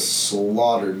just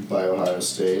slaughtered by Ohio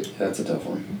State. That's a tough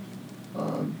one.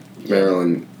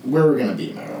 Maryland. We're going to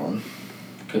beat Maryland.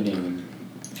 Couldn't even.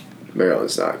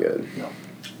 Maryland's not good. No.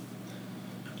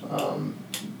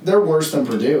 They're worse than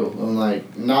Purdue. And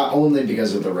like, not only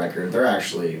because of the record, they're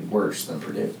actually worse than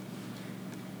Purdue.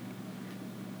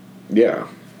 Yeah.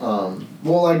 Well,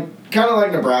 like, kind of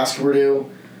like Nebraska, Purdue,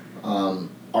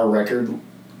 our record,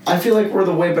 I feel like we're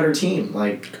the way better team.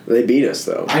 Like, They beat us,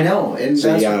 though. I know, and So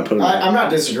that's you gotta put 'em I'm not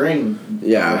disagreeing.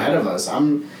 Yeah. Ahead of us.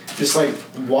 I'm just like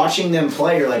watching them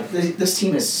play. You're like, this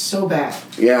team is so bad.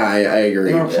 Yeah, I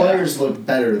agree. And our players look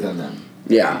better than them.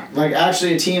 Yeah. Like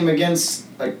actually, a team against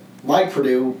like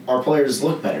Purdue, our players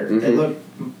look better. Mm-hmm. They look.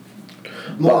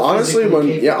 More Well, honestly,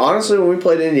 physically when we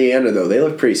played Indiana, though, they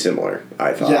looked pretty similar.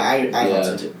 I thought. Yeah, I thought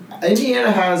so too.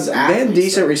 Indiana has They athletes. had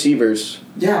decent receivers.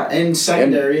 Yeah, and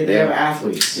secondary, they yeah. have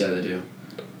athletes. Yeah, they do.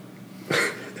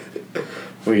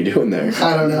 What are you doing there?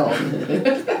 I don't know.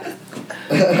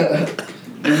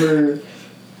 Number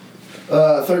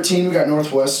 13, we got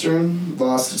Northwestern.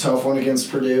 Lost a tough one against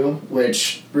Purdue,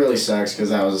 which really sucks because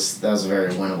that was a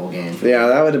very winnable game. Yeah,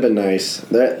 that would have been nice.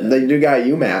 They do got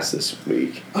UMass this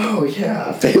week. Oh, yeah.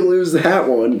 If they lose that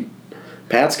one,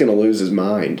 Pat's going to lose his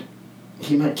mind.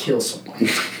 He might kill someone.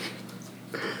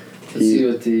 Let's see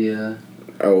what the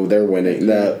Oh, they're winning.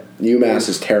 That UMass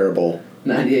is terrible.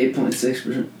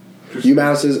 98.6%.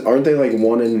 UMass aren't they like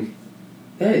 1-?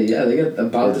 Yeah, they got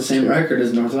about the same record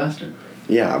as Northwestern.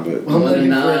 Yeah, but I'm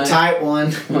looking for a tight one.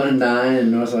 1-9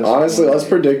 and Northwestern. Honestly, let's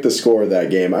predict the score of that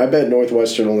game. I bet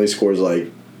Northwestern only scores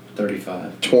like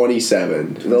 35.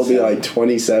 27. They'll be like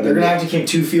 27. They're gonna have to kick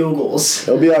 2 field goals.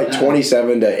 It'll be like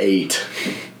 27-8.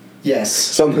 Yes.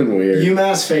 Something weird.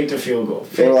 UMass faked a field goal.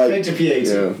 Faked a PAT.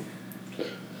 Yeah.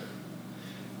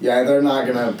 Yeah, they're not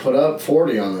gonna put up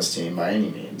 40 on this team by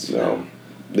any means. No,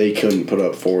 they couldn't put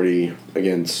up 40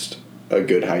 against a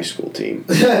good high school team.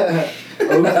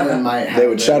 Oakland might have. They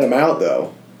would shut them out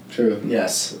though. True.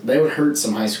 Yes, they would hurt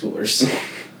some high schoolers.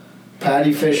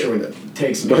 Patty Fisher would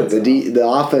take some. But the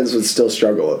offense would still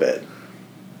struggle a bit.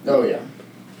 Oh yeah.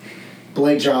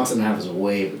 Blake Johnson have his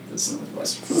way with this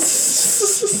Northwestern.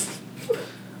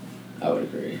 I would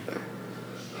agree.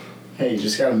 Hey, you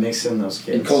just gotta mix in those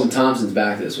kids. And Colton Thompson's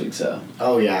back this week, so.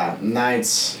 Oh yeah,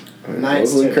 Knights.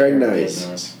 Roseland Craig took care of Knights.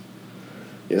 business.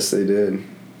 Yes, they did.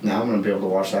 Now I'm gonna be able to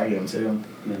watch that game too.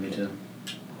 Yeah, me too.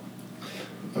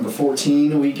 Number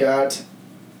 14, we got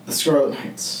the Scarlet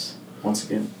Knights once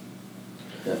again.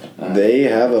 Yeah. They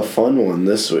have a fun one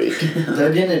this week.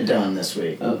 They're getting it done this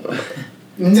week.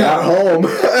 It's No. at home.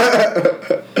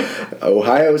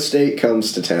 Ohio State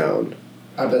comes to town.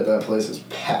 I bet that place is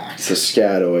packed.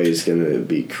 Piscataway is gonna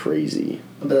be crazy.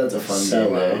 I bet that's a fun So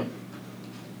game though.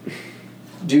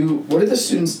 What do the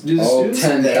students do? The Oh, students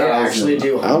 10,000. there actually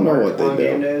do I don't know homework what they on do.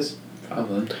 game days?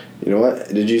 Probably. You know what?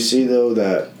 Did you see though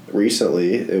that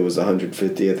recently it was the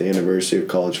 150th anniversary of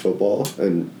college football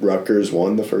and Rutgers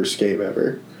won the first game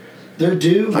ever? They're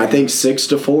due. I think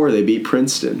 6-4 they beat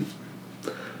Princeton.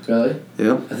 Really?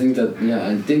 Yep. I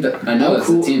know How that's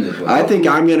cool. the team that won. I think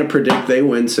I'm gonna predict they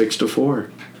win 6-4.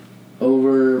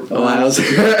 Over Ohio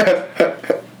State.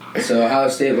 So Ohio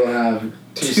State will have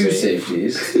two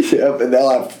safeties. Yep, and they'll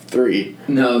have 3.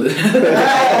 No.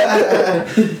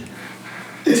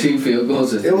 2 field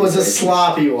goals. It was a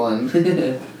sloppy one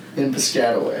in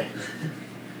Piscataway.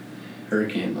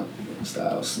 Hurricane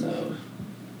style snow.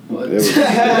 What?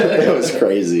 It was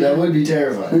crazy. That would be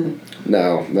terrifying.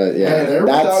 No, but yeah, Hey, they're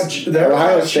that's without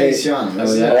Ohio Chase State. Young.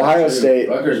 Oh, yeah, Ohio true. State.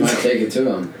 Rutgers might take it to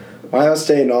them. Ohio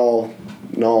State, in all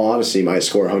honesty, might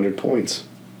score 100 points.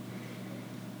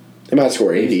 They might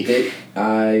score 80.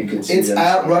 I could see It's them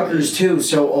at scoring. Rutgers too,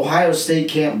 so Ohio State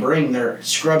can't bring their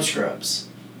scrubs.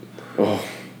 Oh,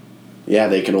 yeah,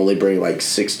 they can only bring like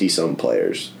 60-some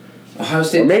players, Ohio or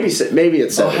State. maybe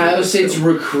it's 70. Ohio State's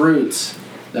recruits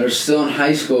that are still in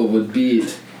high school would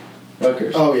beat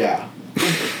Rutgers. Oh yeah.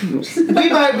 We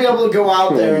might be able to go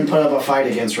out there and put up a fight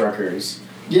against Rutgers.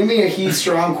 Give me a Heath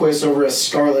Stromquist over a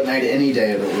Scarlet Knight any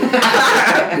day of the week.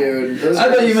 Dude.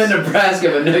 I thought you meant Nebraska,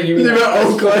 but no, you meant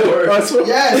Oakland.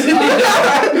 Yes.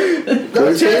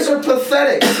 Those guys are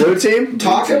pathetic. Blue team?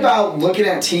 Talk about looking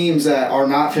at teams that are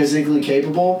not physically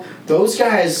capable. Those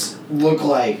guys look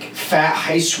like fat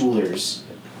high schoolers.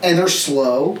 And they're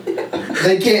slow.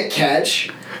 They can't catch.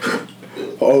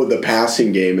 Oh, the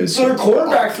passing game is. Their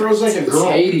quarterback throws like a girl.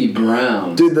 Katie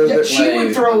Brown. Dude, Yeah, she would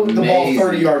Like, throw the ball amazing.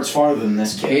 30 yards farther than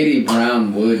this kid. Katie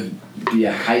Brown would be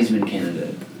a Heisman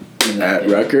candidate in that At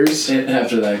game. Rutgers?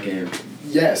 After that game.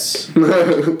 Yes.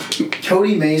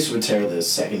 Cody Mace would tear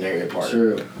this secondary apart.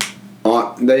 True.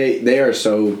 They are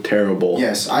so terrible.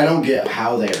 Yes, I don't get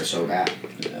how they are so bad.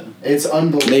 Yeah. It's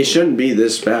unbelievable. They shouldn't be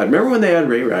this bad. Remember when they had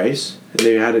Ray Rice? And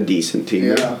they had a decent team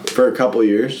Yeah. there for a couple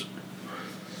years?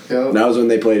 Yep. That was when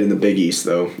they played in the Big East,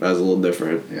 though. That was a little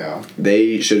different. Yeah.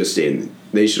 They should have stayed.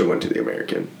 They should have went to the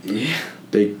American. Yeah.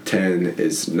 Big Ten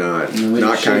is not And we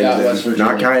not should have got West kind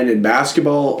Virginia. not kind in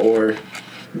basketball, or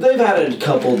They've had a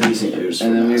couple decent years.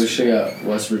 And then we should have got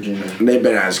West Virginia. they've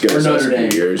been as good Or as Notre us few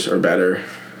Dame. years or better.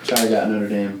 Try to got Notre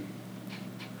Dame.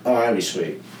 Oh, that'd be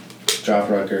sweet. Drop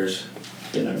Rutgers.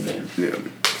 Get Notre Dame. Yeah.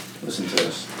 Listen to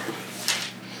us.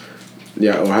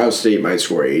 Yeah, Ohio State might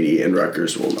score 80, and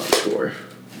Rutgers will not score.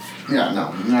 Yeah,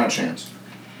 no, not a chance.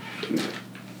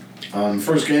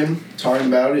 First game talking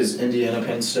about is Indiana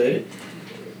Penn State.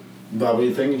 Bob, what are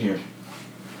you thinking here?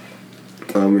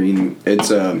 I mean, it's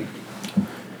a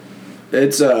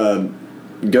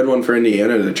good one for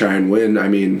Indiana to try and win. I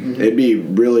mean, it'd be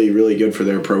really, really good for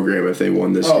their program if they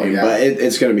won this game. Yeah. But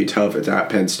it's going to be tough. It's at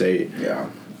Penn State. Yeah.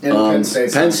 And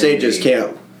Penn State just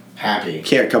can't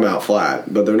come out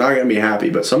flat. But they're not going to be happy.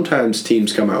 But sometimes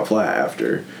teams come out flat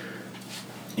after.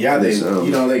 Yeah, they This,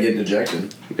 they get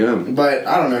dejected. Yeah. But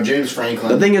I don't know, James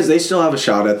Franklin. The thing is, they still have a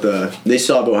shot they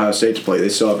still have Ohio State to play. They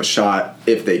still have a shot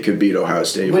if they could beat Ohio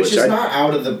State. which is not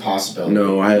out of the possibility.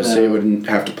 No, Ohio State wouldn't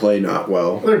have to play not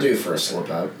well. They're due for a slip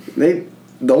up. The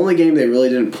only game they really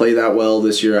didn't play that well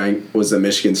this year was the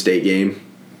Michigan State game.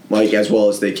 like as well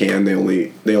as they can.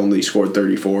 They only scored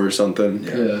 34 or something.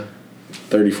 Yeah.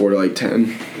 34 to like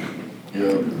 10.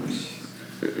 Yep.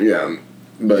 Yeah.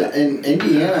 But yeah, and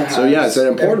Indiana has, so yeah, it's an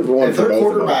important one if for their both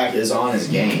quarterback is on his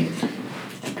game,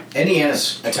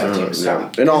 Indiana's attempting to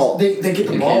stop. In all, they get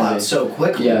the ball out so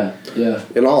quickly. Yeah, yeah.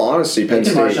 In all honesty, Penn They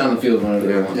can march State. down the field whenever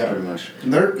they want, Yeah. pretty much.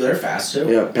 They're fast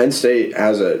too. Yeah, Penn State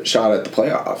has a shot at the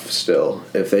playoff still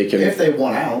if they can. If they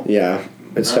won out. Yeah,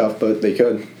 it's tough, but they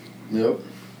could. Yep.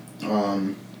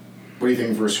 What do you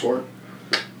think for a score?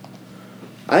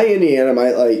 I think Indiana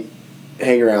might like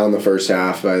hang around the first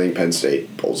half, but I think Penn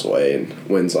State pulls away and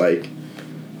wins like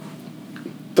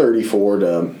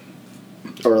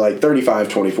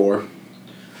 35-24.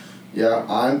 Yeah,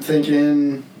 I'm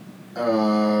thinking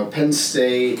Penn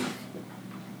State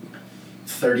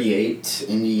 38,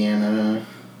 Indiana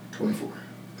 24.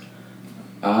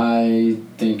 I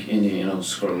think Indiana will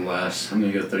score less. I'm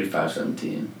going to go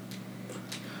 35-17.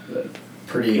 But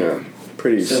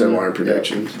Pretty Similar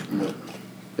predictions.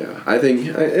 Yeah, I think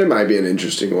it might be an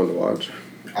interesting one to watch.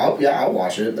 I'll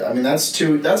watch it. I mean, that's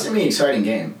gonna be an exciting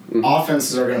game. Mm-hmm.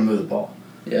 Offenses are gonna move the ball.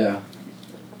 yeah.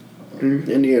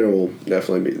 Indiana will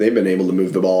definitely be. They've been able to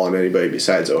move the ball on anybody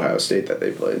besides Ohio State that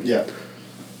they played. Yeah.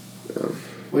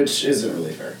 Which isn't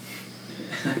really fair.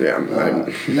 Yeah.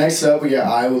 Next up, we got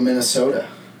Iowa, Minnesota.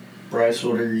 Bryce,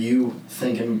 what are you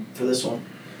thinking for this one?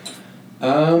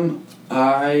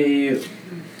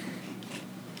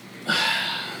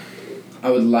 I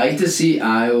would like to see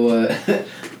Iowa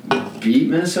beat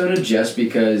Minnesota just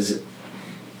because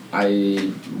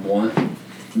I want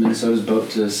Minnesota's boat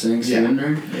to sink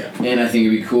sooner. Yeah. And I think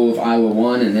it'd be cool if Iowa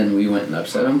won and then we went and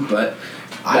upset them. But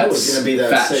Iowa's going to be that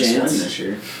fat 6th win chance this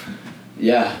year.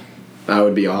 Yeah. That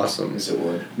would be awesome. Yes, it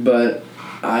would. But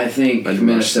I think I'd rush the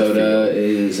Minnesota field.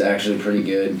 is actually pretty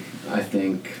good. I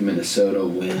think Minnesota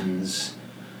wins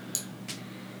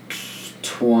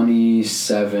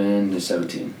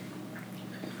 27-17.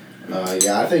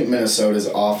 I think Minnesota's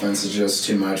offense is just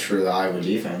too much for the Iowa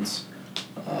defense.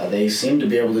 They seem to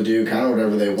be able to do kind of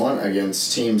whatever they want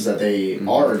against teams that they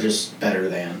are just better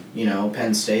than. You know,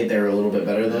 Penn State, they were a little bit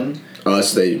better than.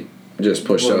 Us, they just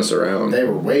pushed us around. They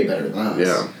were way better than us.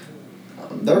 Yeah.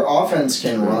 Their offense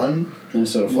can run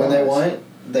Minnesota when they Flies. want.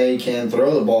 They can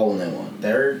throw the ball when they want.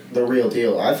 They're the real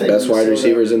deal. I think Best wide Minnesota-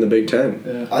 receivers in the Big Ten.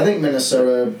 Yeah. I think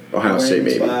Minnesota Ohio State,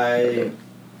 wins maybe. by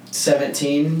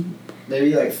 17,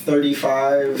 maybe like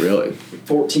 35, Really?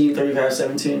 14, 35,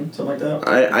 17, something like that.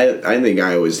 I think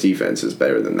Iowa's defense is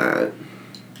better than that.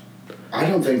 I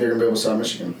don't think they're going to be able to stop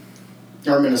Michigan.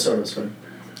 Or Minnesota, sorry.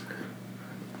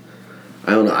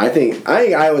 I don't know. I think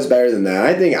Iowa's better than that.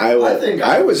 I think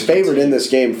Iowa's favored in this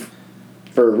game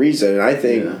for a reason, and I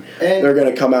think And they're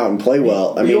going to come out and play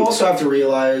well. I mean, you also have to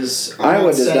realize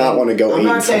Iowa does not want to go I'm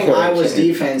not 8-4. saying Iowa's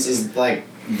defense is like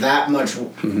that much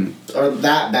or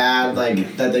that bad,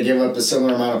 like that they give up a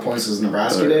similar amount of points as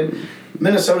Nebraska did.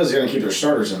 Minnesota's going to keep their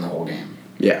starters in the whole game.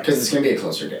 Yeah. Because it's going to be a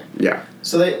closer game. Yeah.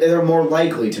 So they're more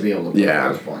likely to be able to put Yeah.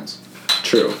 those points.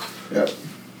 True. Yep.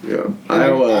 Yeah.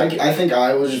 I think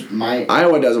Iowa's might.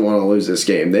 Iowa doesn't want to lose this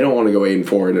game. They don't want to go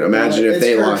 8-4. And imagine if It's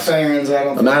they Kirk lost. Ferentz, I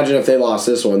don't Imagine if they lost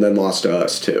this one, then lost to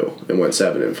us too, and went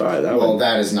 7-5.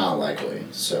 That is not likely.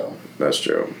 So That's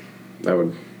true. That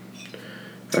would.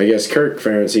 I guess Kirk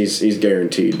Ferentz, he's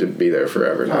guaranteed to be there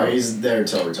forever now. no, he's there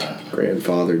till retirement.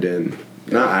 Grandfathered in.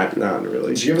 Not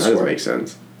really. Did you give a That doesn't score? make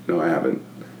sense. No, I haven't.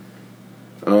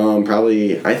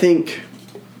 Probably. I think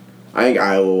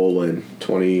Iowa will win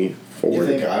 24. You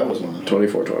think Iowa's winning?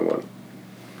 24-21.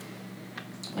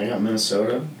 I got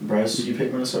Minnesota. Bryce, did you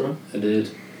pick Minnesota? I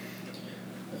did.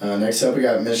 Next up, we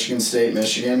got Michigan State,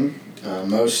 Michigan.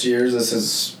 Most years, this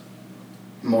is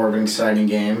more of an exciting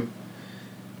game.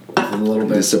 With a little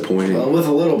bit Disappointing. Well, with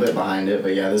a little bit behind it,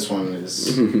 but yeah, this one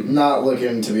is not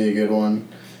looking to be a good one.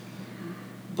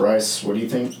 Bryce, what do you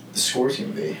think the score's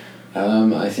going to be?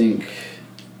 I think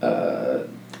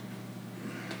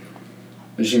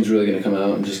Michigan's really going to come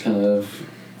out and just kind of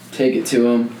take it to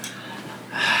them.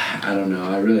 I don't know.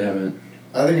 I really haven't.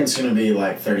 I think it's going to be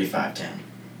like 35-10.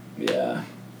 Yeah.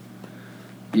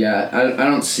 Yeah, I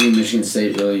don't see Michigan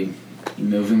State really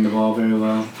moving the ball very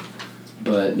well,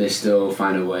 but they still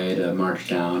find a way to march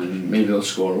down, and maybe they'll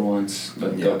score once,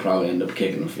 but they'll probably end up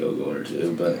kicking a field goal or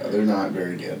two. But Yeah, they're not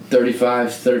very good.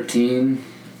 35-13,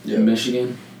 Yeah.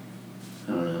 Michigan.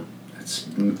 I don't know. That's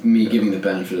me giving the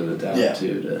benefit of the doubt Yeah.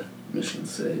 too to Michigan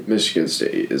State. Michigan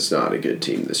State is not a good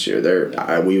team this year.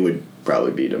 We would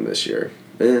probably beat them this year.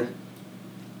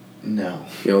 No.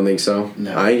 You don't think so?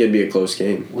 No. I think it'd be a close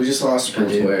game. We just lost to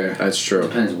Depends Purdue. That's true.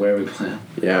 Depends where we play 'em.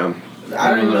 Yeah. I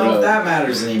don't even know Road. if that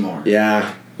matters anymore.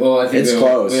 Yeah. Well, I think It's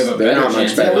close. We have a They're better not much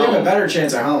chance better. at Yeah, we have a home. better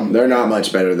chance at home. They're not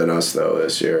much better than us though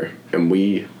this year, and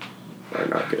we are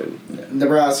not good.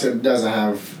 Nebraska doesn't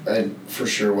have a for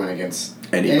sure win against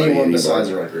anyone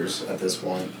besides Rutgers at this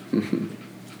point. Mm-hmm.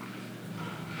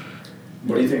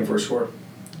 What do you think for a score?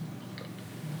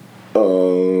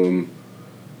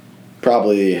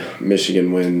 Probably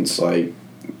Michigan wins like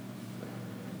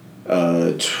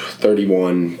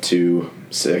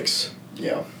 31-6.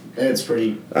 Yeah, it's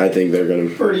pretty I think they're gonna.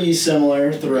 pretty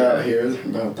similar throughout here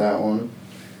about that one.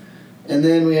 And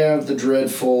then we have the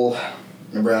dreadful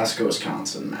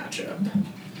Nebraska-Wisconsin matchup.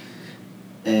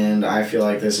 And I feel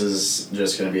like this is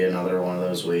just going to be another one of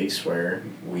those weeks where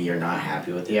we are not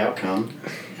happy with the outcome.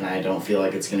 And I don't feel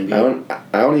like it's going to be...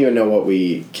 I don't even know what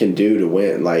we can do to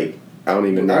win. Like, I don't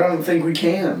even know. I don't think we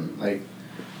can. Like,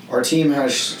 our team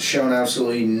has shown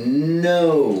absolutely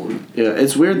no... Yeah,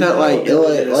 it's weird that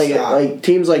like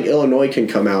teams like Illinois can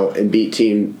come out and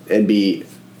beat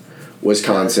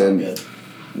Wisconsin. Yeah,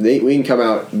 We can come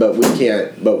out, but we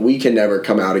can't. But we can never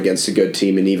come out against a good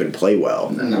team and even play well.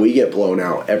 No. We get blown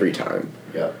out every time.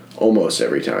 Yeah. Almost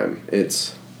every time.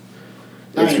 It's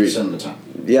 90% of the time.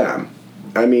 Yeah,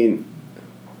 I mean,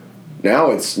 now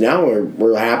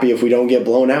we're happy if we don't get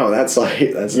blown out. That's No,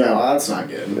 that's not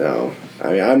good. No,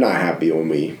 I mean I'm not happy when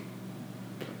we.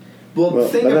 Well, the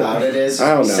thing about it is,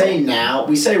 I don't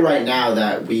we say right now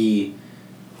that we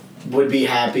would be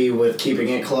happy with keeping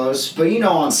it close, but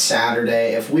on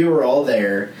Saturday, if we were all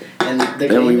there and the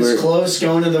game was close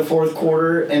going to the fourth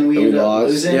quarter and we ended up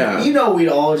losing, we'd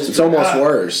all just... It's almost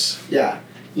worse. Yeah.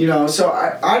 So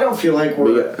I don't feel like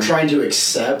we're trying to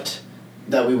accept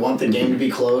that we want the game to be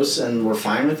close and we're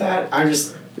fine with that.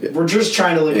 We're just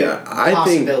trying to look at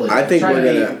possibilities. I think we're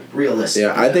gonna be realistic.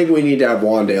 Yeah, I think we need to have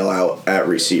Wandale out at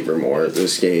receiver more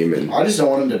this game, and I just don't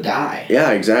want him to die.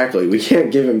 Yeah, exactly. We can't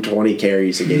give him 20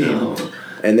 carries a game,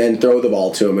 and then throw the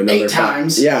ball to him another 8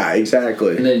 times. Yeah,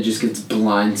 exactly. And then he just gets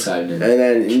blindsided. And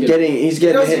then he's getting it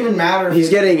doesn't hit. even matter.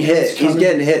 He's getting hit. He's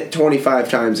getting hit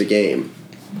 25 times a game.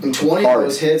 And 20 of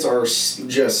those hits are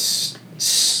just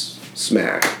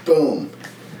smack. Boom.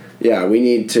 Yeah, we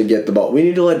need to get the ball. We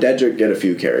need to let Dedrick get a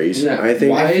few carries. Yeah. I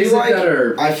think. I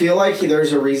feel like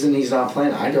there's a reason he's not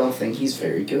playing. I don't think he's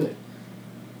very good.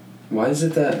 Why is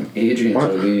it that Adrian's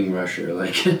our leading rusher?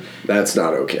 Like, that's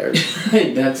not okay.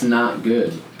 That's not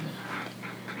good.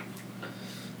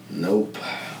 Nope.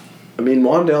 I mean,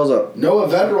 Wandale's Noah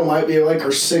Vedral might be like our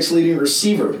 6th leading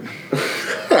receiver.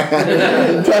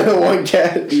 By the one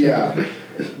catch. Yeah.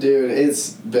 Dude,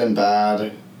 it's been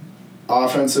bad.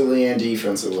 Offensively and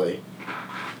defensively.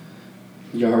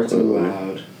 Yards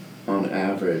allowed. On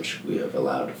average, we have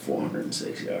allowed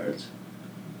 406 yards.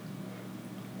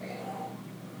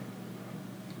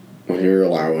 When you're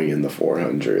allowing in the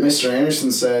 400s. Mr.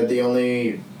 Anderson said the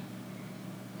only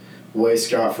way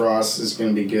Scott Frost is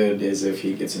going to be good is if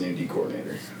he gets a new D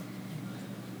coordinator.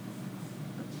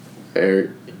 Eric.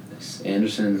 Is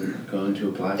Anderson going to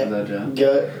apply for that job?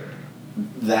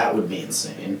 That would be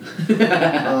insane.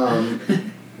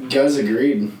 Guz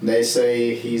agreed. They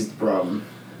say he's the problem.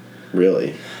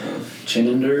 Really?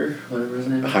 Chinender, whatever his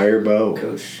name is. Hire Bo.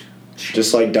 Coach.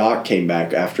 Just like Doc came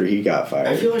back after he got fired.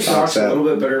 I feel like Doc's a little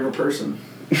bit better of a person.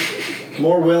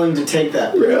 More willing to take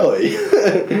that pill.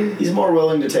 Really? He's more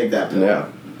willing to take that pill. Yeah.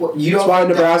 Well, you that's don't why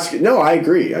Nebraska... No, I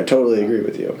agree. I totally agree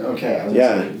with you. Okay.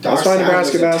 That's why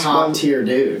Nebraska basketball... top tier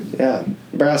dude. Yeah.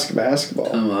 Nebraska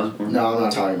basketball. No, I'm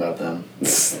not talking about them.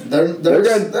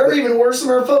 They're even worse than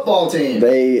our football team.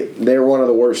 They're one of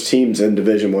the worst teams in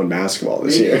Division I basketball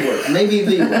this year. Maybe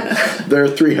the worst. They're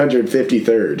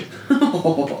 353rd.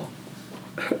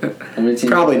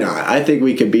 Probably not. I think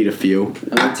we could beat a few.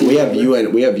 We have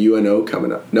UNO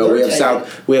coming up. No, we have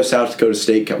South Dakota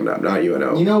State coming up, not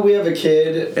UNO. We have a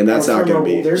kid, and that's not going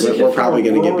to be. We're probably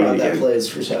going to get beat again. That plays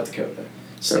for South Dakota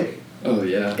State. Oh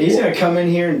yeah. He's going to come in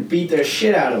here and beat the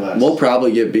shit out of us. We'll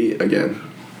probably get beat again.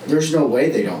 There's no way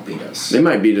they don't beat us. They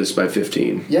might beat us by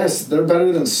 15. Yes, they're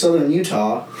better than Southern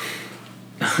Utah.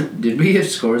 Did we have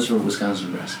scores for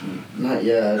Wisconsin wrestling? Not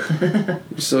yet.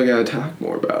 We still got to talk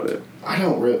more about it. I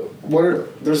don't really.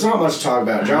 There's not much to talk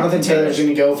about. Jonathan Taylor's going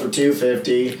to go for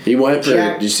 250. He went for.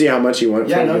 Did you see how much he went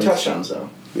for? Yeah, no touchdowns though.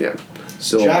 Yeah.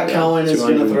 So Jack Cohen is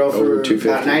going to throw for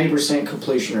about 90%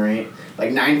 completion rate,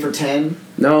 like 9 for 10.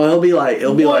 No, he'll be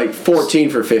like 14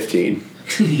 for 15.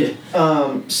 Yeah.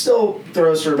 Still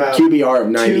throws for about QBR of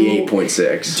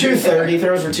 98.6. 230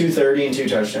 throws for 230 and 2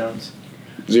 touchdowns.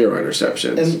 0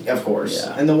 interceptions. And of course.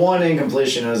 Yeah. And the one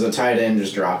incompletion is a tight end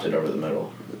just dropped it over the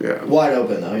middle. Yeah. Wide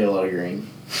open though. He had a lot of green.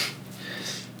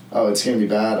 Oh, it's gonna be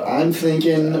bad. I'm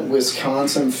thinking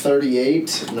Wisconsin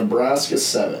 38, Nebraska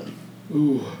 7.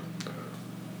 Ooh.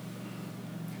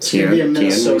 It's going to be a Can we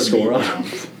Minnesota score on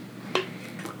beatdown.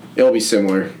 It'll be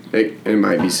similar. It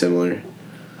might be similar.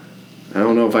 I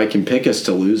don't know if I can pick us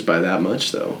to lose by that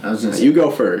much, though. I was gonna say You go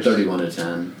first.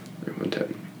 31-10.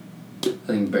 31-10. I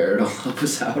think Barrett will help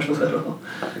us out a little.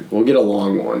 We'll get a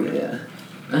long one. Yeah.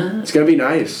 It's going to be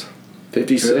nice.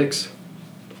 56.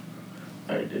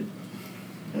 Alright, dude.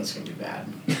 That's going to be bad.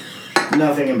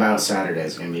 Nothing about Saturday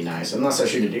is going to be nice, unless I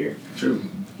shoot a deer. True.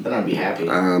 Then I'd be happy.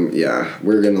 Yeah,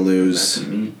 we're going to lose. That's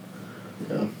me.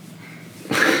 Yeah.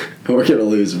 We're going to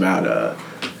lose about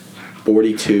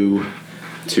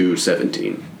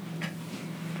 42-17.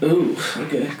 Ooh,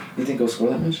 okay. You think we'll score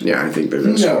that much? Yeah, I think they're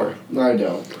going to score. No, I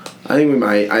don't. I think we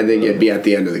might. I think it'd be at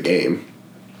the end of the game.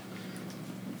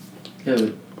 Yeah,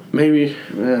 but Maybe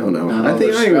I don't know. No, I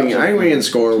think there's we can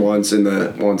score once in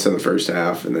the first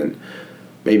half, and then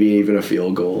maybe even a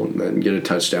field goal, and then get a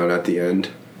touchdown at the end.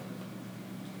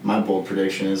 My bold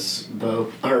prediction is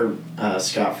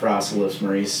Scott Frost lifts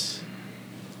Maurice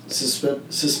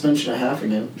suspension at half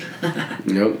again.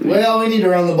 Nope. Well, we need to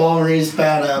run the ball. Maurice,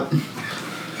 pad up.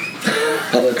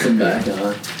 I'll let him back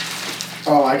on.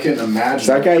 Oh, I couldn't imagine. Is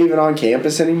that guy even on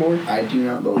campus anymore? I do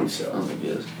not believe I so. don't think he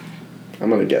is. I'm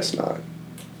gonna guess not.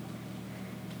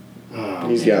 Oh,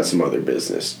 He's man. got some other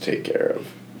business to take care of.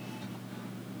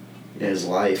 His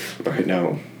life. I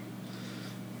know.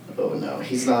 Oh no,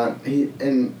 he's not.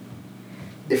 And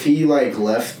if he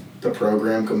left the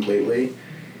program completely,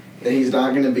 then he's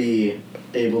not going to be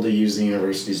able to use the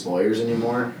university's lawyers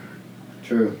anymore.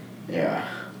 True. Yeah.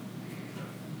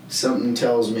 Something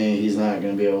tells me he's not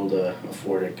going to be able to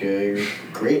afford a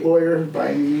great lawyer by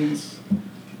any means.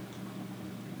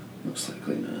 Most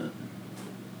likely not.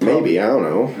 Maybe, I don't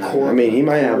know. I mean, he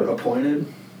might have. Appointed.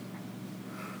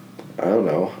 I don't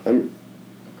know.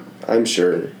 I'm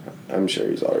sure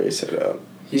he's already set it up.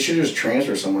 He should just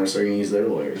transfer somewhere so he can use their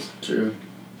lawyers. True.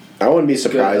 I wouldn't be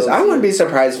surprised. I wouldn't be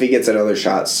surprised if he gets another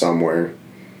shot somewhere.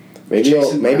 Maybe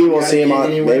we'll see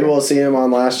him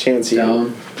on Last Chance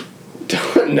Hero.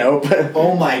 Nope.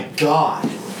 Oh my God.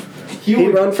 He'd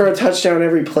run for a touchdown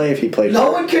every play if he played.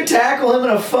 No one could tackle him in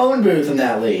a phone booth in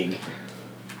that league.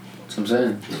 That's what I'm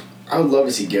saying. I would love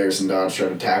to see Garrison Dodge try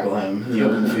to tackle him in the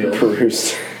open field.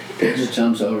 Bruce. He just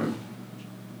jumps over him.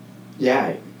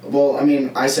 Yeah. Well, I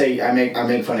mean, I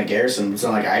make fun of Garrison, but it's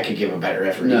not like I could give a better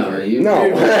effort. No, either. you. No.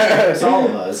 Dude, it's all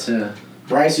of us. Yeah.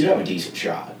 Bryce, you'd have a decent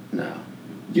shot. No.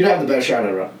 You'd have the best shot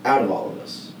out of all of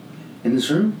us. In this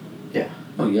room? Yeah.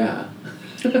 Oh yeah.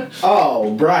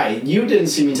 Oh, Bryce, you didn't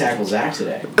see me tackle Zach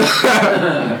today.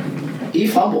 He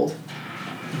fumbled.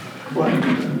 What?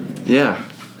 Yeah.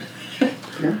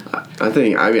 Yeah. I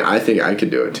think I could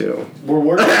do it too. We're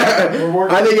working.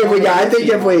 I think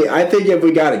if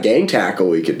we got a gang tackle,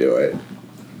 we could do it.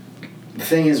 The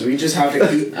thing is, we just have to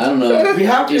keep. I don't know. We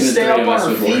have to Even stay three up of on us our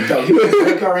would feet, work. though. He would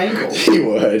break our ankles. He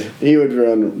would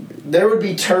run. There would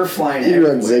be turf flying He'd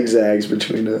everywhere. run zigzags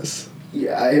between us.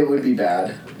 Yeah, it would be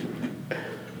bad.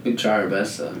 We'd try our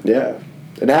best though. Yeah.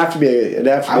 It'd have to be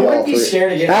I all wouldn't three. be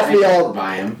scared to get Have to be all.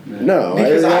 by him. No,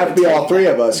 Because it'd I have to be would all take three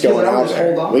that. of us Because going I would out just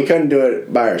there. hold on. We couldn't do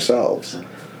it by ourselves.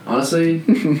 Honestly,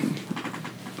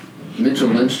 Mitchell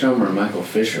Lindstrom or Michael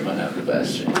Fisher might have the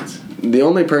best chance. The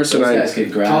only person Those guys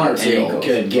could grab Connor Teal ankles.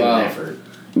 could give Wow. an effort.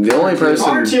 the only Connor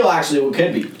person, Teal actually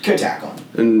could tackle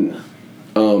him.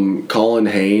 and Colin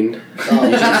Hain,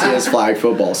 you should see his flag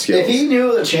football skills. If he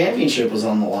knew the championship was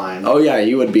on the line. Oh yeah,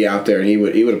 he would be out there and he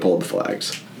would have pulled the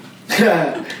flags.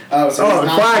 Oh, so he's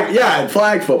not- flag! Yeah,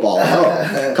 flag football.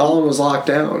 Oh, Colin was locked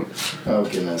down. Oh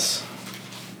goodness.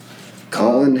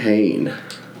 Colin Hain.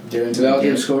 Get into Did we the all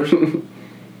game. give scores?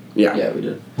 Yeah. Yeah, we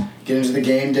did. Get into the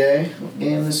game day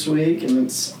game this week, and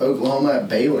it's Oklahoma at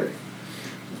Baylor.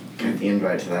 Got the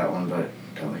invite to that one, but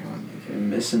don't think You're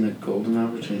missing a golden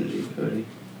opportunity, Cody.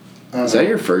 Is that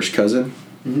your first cousin?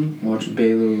 Mm-hmm. Watch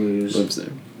Baylor lose. Lives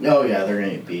there. Oh yeah, they're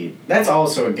gonna get beat. That's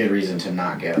also a good reason to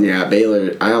not go. Yeah,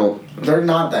 Baylor. I don't. They're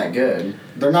not that good.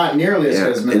 They're not nearly as Yeah.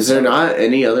 good as Minnesota. Is there not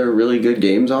any other really good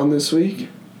games on this week?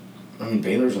 I mean,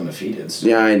 Baylor's undefeated. So.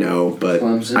 Yeah, I know, but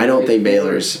Clemson, I don't think Baylor.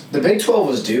 Baylor's. The Big 12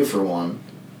 was due for one.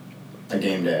 A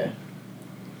game day.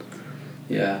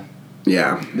 Yeah.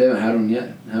 Yeah. They haven't had one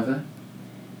yet, have they?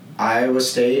 Iowa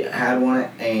State had one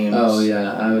at Ames. Oh,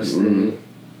 yeah. I was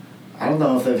I don't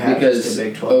know if they've had because the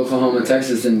Big 12. Oklahoma,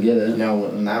 Texas didn't get it. No,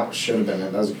 and that should have been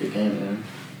it. That was a good game, man.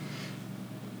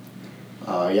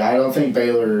 Yeah, I don't think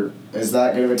Baylor is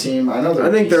that good of a team. I know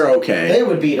I think they're okay. They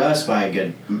would beat us by a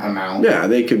good amount. Yeah,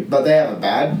 they could. But they have a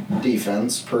bad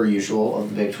defense, per usual, of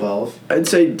the Big 12. I'd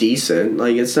say decent.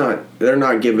 Like it's not. They're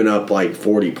not giving up like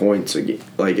 40 points a game.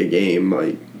 Like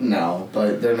No,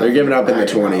 but they're not. they're giving up in the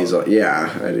bragging 20s. about.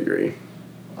 Yeah, I'd agree.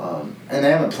 And they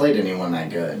haven't played anyone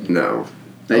that good. No.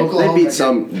 They beat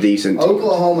some decent teams.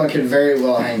 Oklahoma could very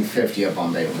well hang 50 up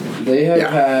on Baylor. They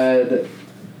have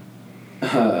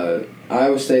had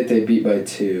Iowa State they beat by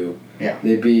 2. Yeah.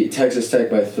 They beat Texas Tech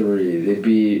by 3. They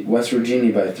beat West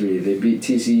Virginia by 3. They beat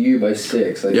TCU by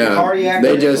 6. Like,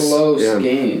 they just close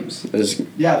games.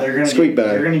 They're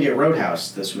gonna get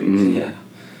Roadhouse this week. Mm-hmm. Yeah.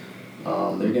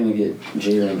 They're gonna get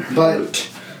Jalen hurt. But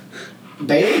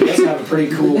Baylor does have a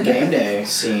pretty cool game day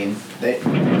scene.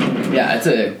 Yeah, it's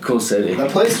a cool city. The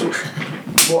place,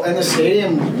 and the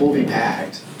stadium will be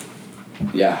packed.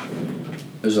 Yeah.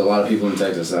 There's a lot of people in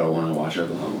Texas that'll want to watch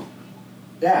Oklahoma.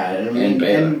 Yeah, I mean,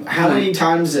 and how many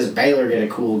times does Baylor get a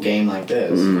cool game like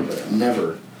this?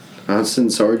 Never. Not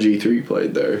since RG3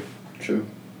 played there. True.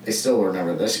 They still were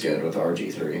never this good with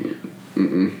RG3.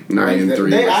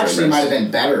 9-3. They actually might have been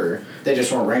better. They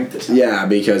just weren't ranked this time. Yeah,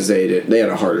 because they had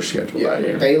a harder schedule that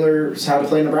year. Baylor's had to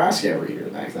play Nebraska every year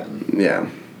back then. Yeah.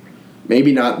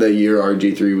 Maybe not the year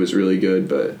RG3 was really good,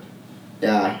 but...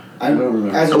 Yeah. I don't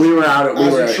remember. As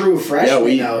a true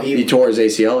freshman, he tore his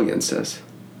ACL against us.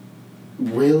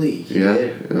 Really? He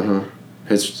did? Uh-huh.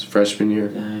 His freshman year.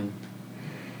 Dang.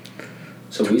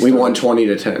 So we won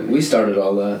 20-10. We started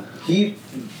all that. He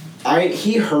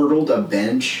hurdled a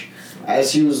bench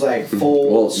as he was like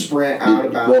full sprint out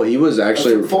of bounds. Well, he was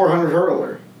actually a 400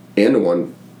 hurler. And I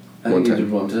think he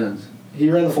did 110s. He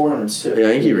ran the 400s too. Yeah,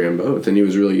 I think he ran both, and he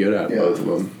was really good at both of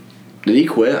them. Did he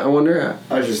quit? I wonder.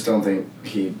 I just don't think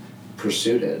he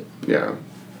pursued it. Yeah.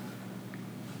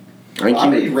 I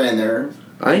bet he ran there.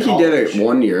 I think he did it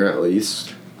 1 year at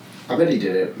least. I bet he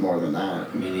did it more than that.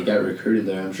 I mean, he got recruited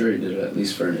there. I'm sure he did it at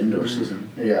least for an indoor season.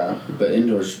 Yeah. But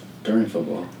indoors during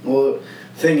football. Well,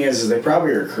 thing is they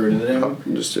probably recruited him.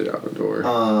 Just did outdoor.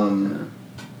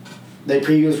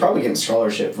 He was probably getting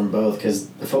scholarship from both because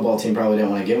the football team probably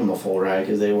didn't want to give him a full ride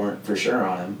because they weren't for sure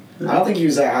on him. I don't think he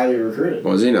was that highly recruited.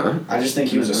 Was he not? I just think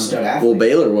he was a stud athlete. Well,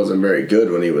 Baylor wasn't very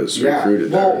good when he was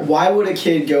recruited there. Well, why would a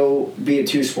kid go be a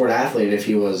two-sport athlete if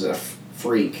he was a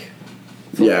freak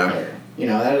player? You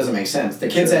know, that doesn't make sense. The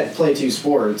kids that play two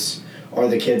sports are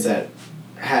the kids that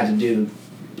had to do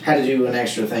an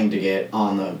extra thing to get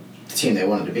on the team they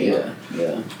wanted to be on.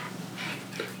 Yeah.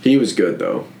 He was good,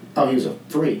 though. Oh, he was a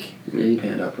freak. Yeah, he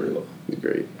panned out pretty well. He's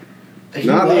great.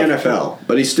 Not the NFL,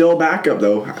 but he's still a backup,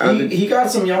 though. He got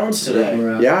some yards today.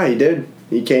 Yeah, he did.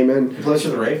 He came in. He plays for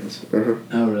the Ravens. Uh-huh.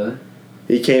 Oh, really?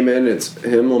 He came in. It's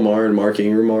him, Lamar, and Mark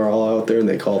Ingram are all out there, and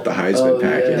they call it the Heisman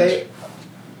package.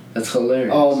 That's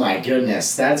hilarious. Oh my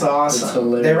goodness, that's awesome. That's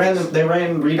hilarious. They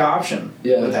ran read option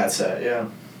with that set. Yeah.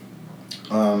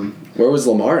 Where was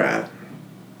Lamar at?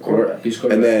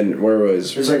 And then where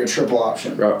was? There's like a triple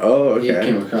option. Oh, okay. He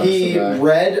came across He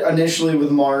read initially with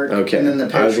Mark. Okay. And then the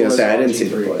pitch I was gonna say I didn't RG3. see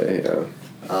the play. Yeah.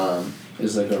 It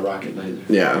was like a rocket laser.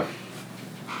 Yeah.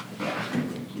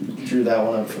 Drew that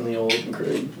one up from the old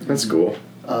crib. That's cool.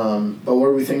 But what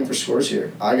are we thinking for scores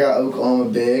here? I got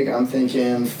Oklahoma big. I'm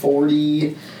thinking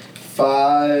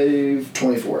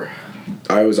 45-24.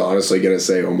 I was honestly going to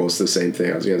say almost the same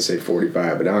thing. I was going to say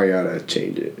 45, but now I got to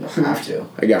change it. You don't have to.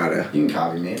 I got to. You can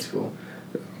copy me. It's cool.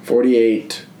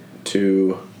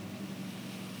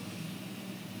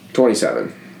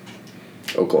 48-27.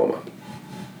 Oklahoma.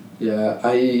 Yeah,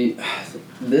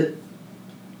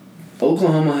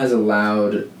 Oklahoma has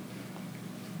allowed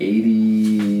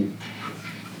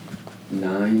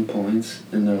 89 points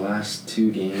in their last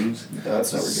 2 games.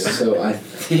 That's never good. So I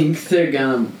think they're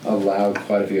going to allow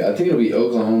quite a few. I think it'll be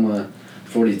Oklahoma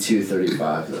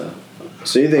 42-35, though.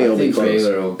 So you think it'll be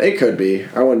close? It could be.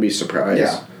 I wouldn't be surprised.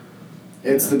 Yeah.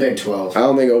 It's the Big 12. I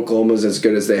don't think Oklahoma's as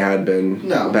good as they had been.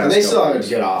 No, but they still have a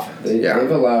good offense.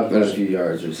 They've allowed quite a few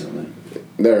yards recently.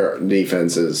 Their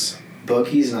defense is...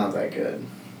 Bookie's not that good.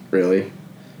 Really?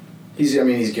 He's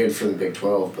good for the Big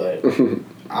 12, but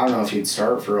I don't know if he'd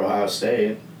start for Ohio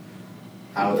State.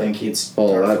 I don't think he'd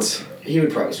start he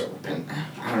would probably start with Penn.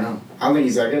 I don't know. I don't think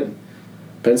he's that good.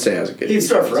 Penn State has a good He'd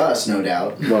start for us, no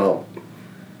doubt. Well...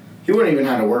 He wouldn't even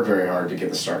have to work very hard to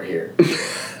get the start here.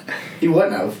 He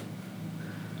wouldn't have.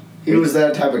 He was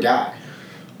that type of guy.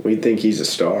 We think he's a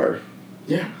star.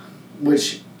 Yeah.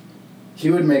 Which, he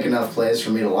would make enough plays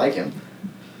for me to like him.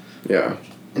 Yeah.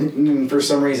 And for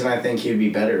some reason, I think he'd be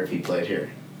better if he played here.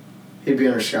 He'd be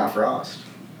under Scott Frost.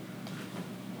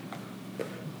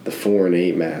 The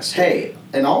 4-8 master. Hey,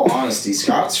 in all honesty,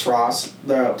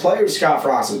 the players Scott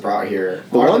Frost has brought here...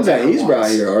 The ones that he's brought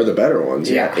here are the better ones.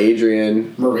 Yeah.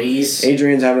 Adrian. Maurice.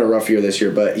 Adrian's having a rough year this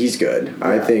year, but he's good. Yeah.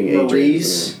 I think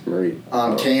Maurice.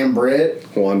 Cam Britt.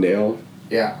 Wandale.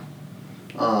 Yeah.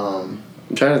 I'm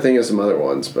trying to think of some other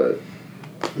ones, but...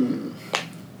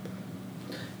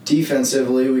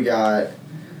 Defensively, we got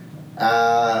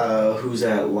Who's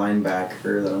that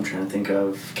linebacker that I'm trying to think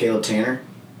of? Caleb Tanner?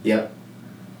 Yep.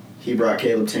 He brought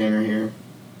Caleb Tanner here.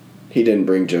 He didn't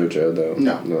bring JoJo, though.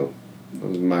 No. It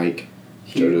was Mike.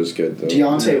 JoJo's good, though.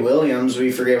 Deontay Williams,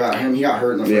 we forget about him. He got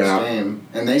hurt in the first game.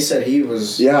 And they said he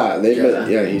was... Yeah,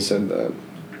 he said that.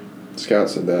 Scott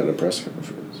said that in a press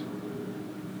conference.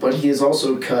 But he is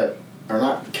also cut, or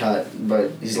not cut,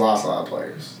 but he's lost a lot of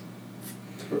players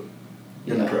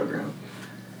in the program.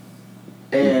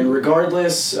 And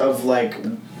regardless of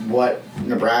what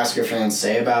Nebraska fans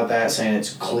say about that, saying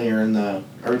it's trimming the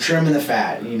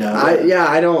fat,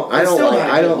 I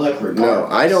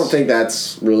don't think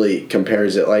that's really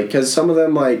compares it, because some of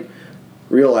them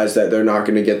realize that they're not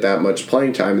going to get that much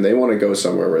playing time and they want to go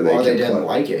somewhere where they can play. Or they didn't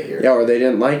like it here. Yeah, or they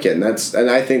didn't like it, and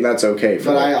I think that's okay for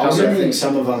them. But I also think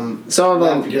some of them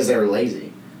because they were lazy.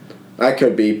 I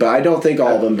could be, but I don't think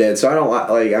all of them did. So I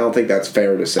don't think that's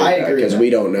fair to say that because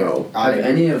we don't know. Have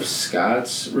any of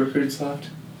Scott's recruits left?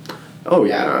 Oh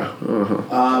yeah.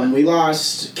 Uh-huh. We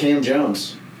lost Cam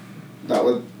Jones. That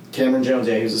was Cameron Jones.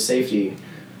 Yeah, he was a safety,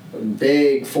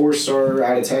 big 4-star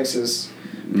out of Texas.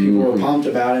 People were pumped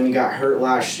about him. He got hurt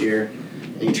last year.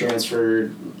 And he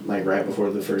transferred right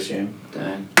before the first game.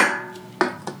 Dang.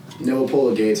 Noah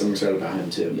Pula Gates. I'm excited about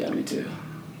him too. Yeah, me too.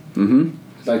 Mm-hmm.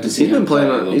 I'd like to see he's been playing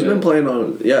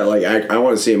on. Yeah, I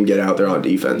want to see him get out there on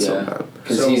defense sometime.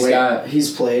 Because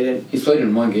he's played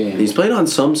in one game. He's played on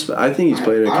some. I think he's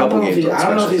played in a couple games. I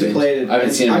don't know if he's played. I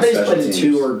haven't seen him. I bet he's played in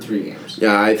 2 or 3 games.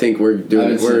 Yeah, I think we're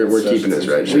keeping his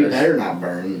red shirt. We better not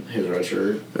burn his red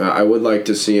shirt. I would like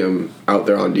to see him out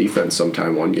there on defense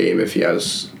sometime one game if he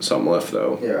has some left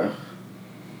though. Yeah,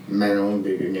 Maryland would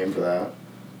be a good game for that.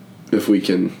 If we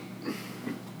can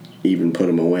even put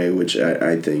him away, which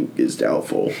I think is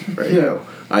doubtful right now.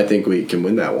 I think we can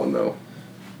win that one though.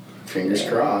 Fingers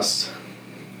crossed.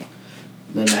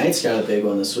 The Knights got a big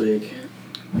one this week.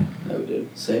 No, we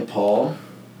did. St. Paul.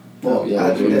 Well,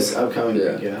 this upcoming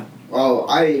week, yeah. Well,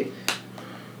 right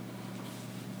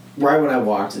when I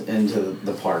walked into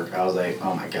the park, I was like,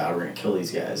 oh my God, we're going to kill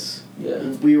these guys. Yeah.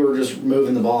 We were just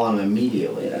moving the ball on them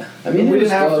immediately. Yeah. I mean, we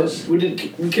didn't have close. We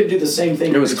could do the same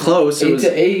thing. It was close.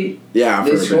 8-8. Yeah.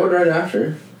 They scored right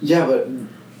after. Yeah, but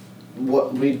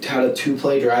we had a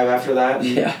 2-play drive after that.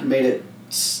 Yeah. Made it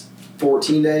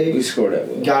 14-8. We scored at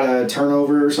will. Got a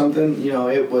turnover or something.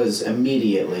 It was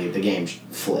immediately the game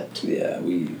flipped. Yeah,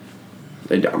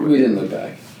 they dominated. We didn't look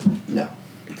back. No.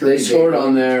 They scored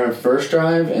on their first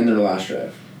drive and their last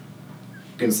drive.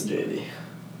 Against the JV.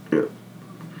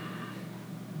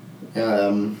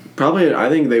 Yeah. Probably, I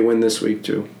think they win this week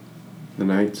too. The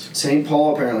Knights. St.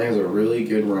 Paul apparently has a really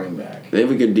good running back. They have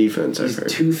a good defense, I've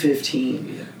heard. He's 215.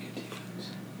 Yeah, good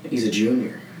defense. He's a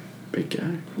junior. Big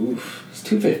guy. Oof. He's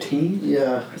 215?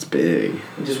 Yeah. That's big.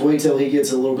 Just wait till he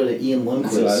gets a little bit of Ian Lundquist.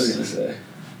 That's what I was going to say.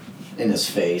 In his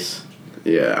face.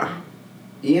 Yeah.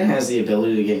 Ian has the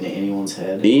ability to get into anyone's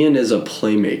head. Ian is a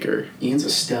playmaker. Ian's a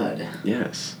stud.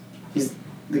 Yes. He's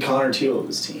the Connor Teal of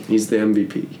his team. He's the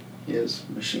MVP. He is.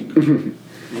 Machine.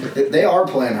 They are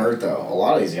playing hurt, though. A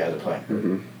lot of these guys are playing hurt.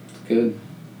 Mm-hmm. Good.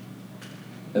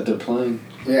 That they're playing.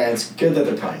 Yeah, it's good that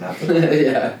they're playing, not that they're playing.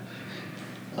 Yeah.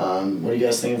 What are you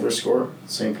guys thinking for a score?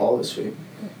 St. Paul this week.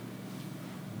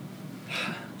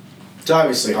 It's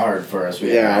obviously hard for us.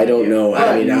 I don't know.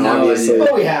 Obviously.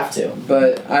 But we have to.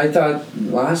 But I thought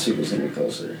last week was going to be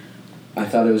closer. I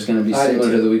thought it was going to be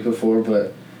similar to the week before,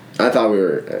 but... I thought we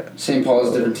were... St.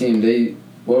 Paul's a different team.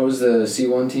 What was the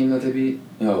C1 team that they beat?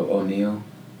 Oh, O'Neill,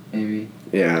 maybe?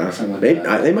 Yeah. Something like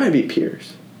that. They might beat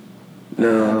Pierce.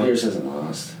 No. Pierce hasn't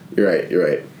lost. You're right.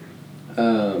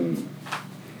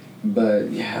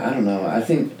 But, yeah, I don't know. I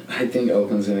think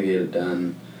Oakland's going to get it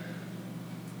done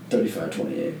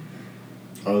 35-28.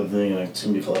 Oh, it's going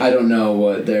to be close. I don't know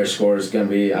what their score is going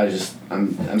to be. I'm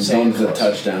going for the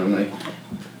touchdown,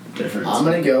 difference. I'm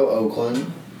going to go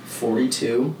Oakland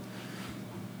 42-21.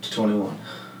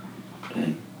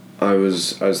 Okay. I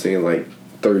was thinking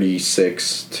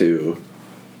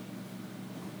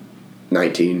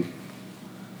 36-19.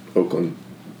 Oakland.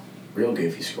 Real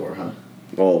goofy score, huh?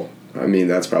 Well, I mean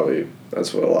that's what a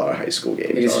lot of high school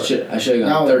games are. I should have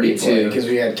gone 32 because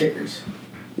we had kickers.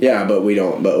 Yeah, but we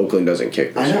don't. But Oakland doesn't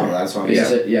kick. I know, that's what I'm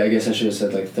saying. I guess I should have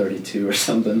said 32 or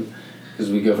something, because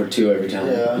we go for 2 every time.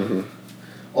 Yeah. Mm-hmm.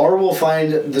 Or we'll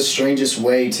find the strangest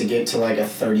way to get to a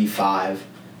 35.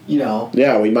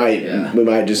 Yeah, we might. Yeah. We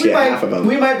might just get half of them.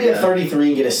 We might be at 33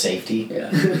 and get a safety.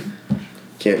 Yeah.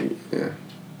 Can't. Yeah.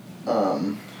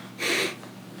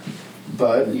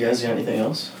 But you guys got anything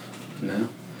else? No.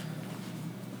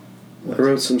 I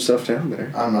wrote some stuff down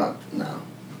there. I'm not. No.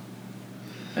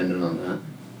 Ending on that.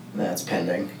 That's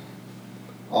pending.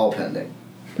 All pending.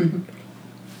 Do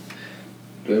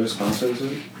we have a sponsor this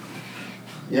week?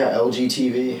 Yeah, LG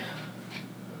TV.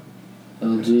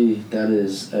 LG, that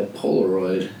is a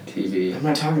Polaroid TV. I'm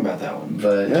not talking about that one.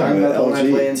 But I'm talking about the one I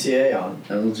LG. play NCAA on.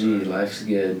 LG, life's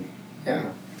good Yeah.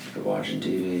 for watching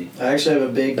TV. I actually have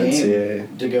a big game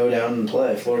NCAA. to go down and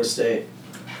play, Florida State.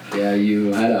 Yeah,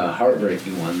 you had a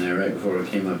heartbreaking one there right before we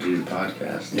came up to do the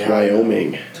podcast. Yeah.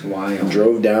 Wyoming. To Wyoming.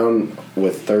 Drove down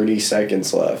with 30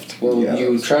 seconds left. Well, Yeah,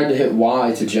 you tried to hit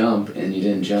Y to jump, and you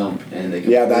didn't jump, and they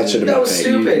Yeah, that should have That been was picked.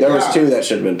 stupid. There was Yeah. 2 that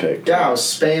should have been picked. Yeah, I was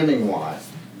spamming Y.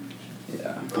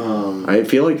 Yeah. I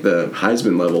feel like the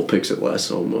Heisman level picks it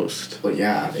less almost. But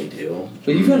yeah, they do.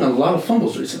 But you've had a lot of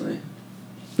fumbles recently.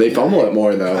 They fumble it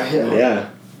more though. I hit. Yeah.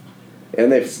 And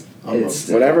they've It's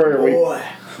whenever we Boy.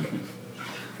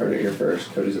 heard it here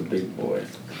first. Cody's a big boy.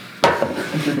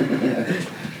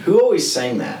 Who always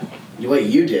sang that? Wait,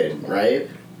 you did, right?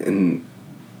 in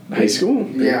high school.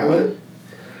 Yeah. What?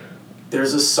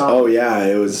 There's a song. Oh yeah,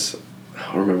 it was.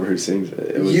 I don't remember who sings it.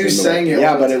 It was You in the- sang it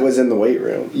Yeah, all the but it time. was in the weight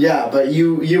room. Yeah, but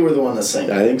you were the one that sang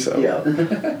it. I think so.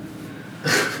 Yeah.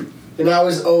 And I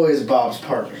was always Bob's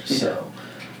partner, so.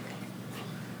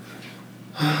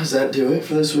 Does that do it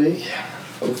for this week?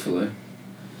 Hopefully.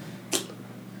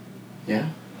 Yeah.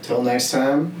 Till next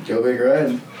time, go Big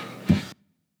Red.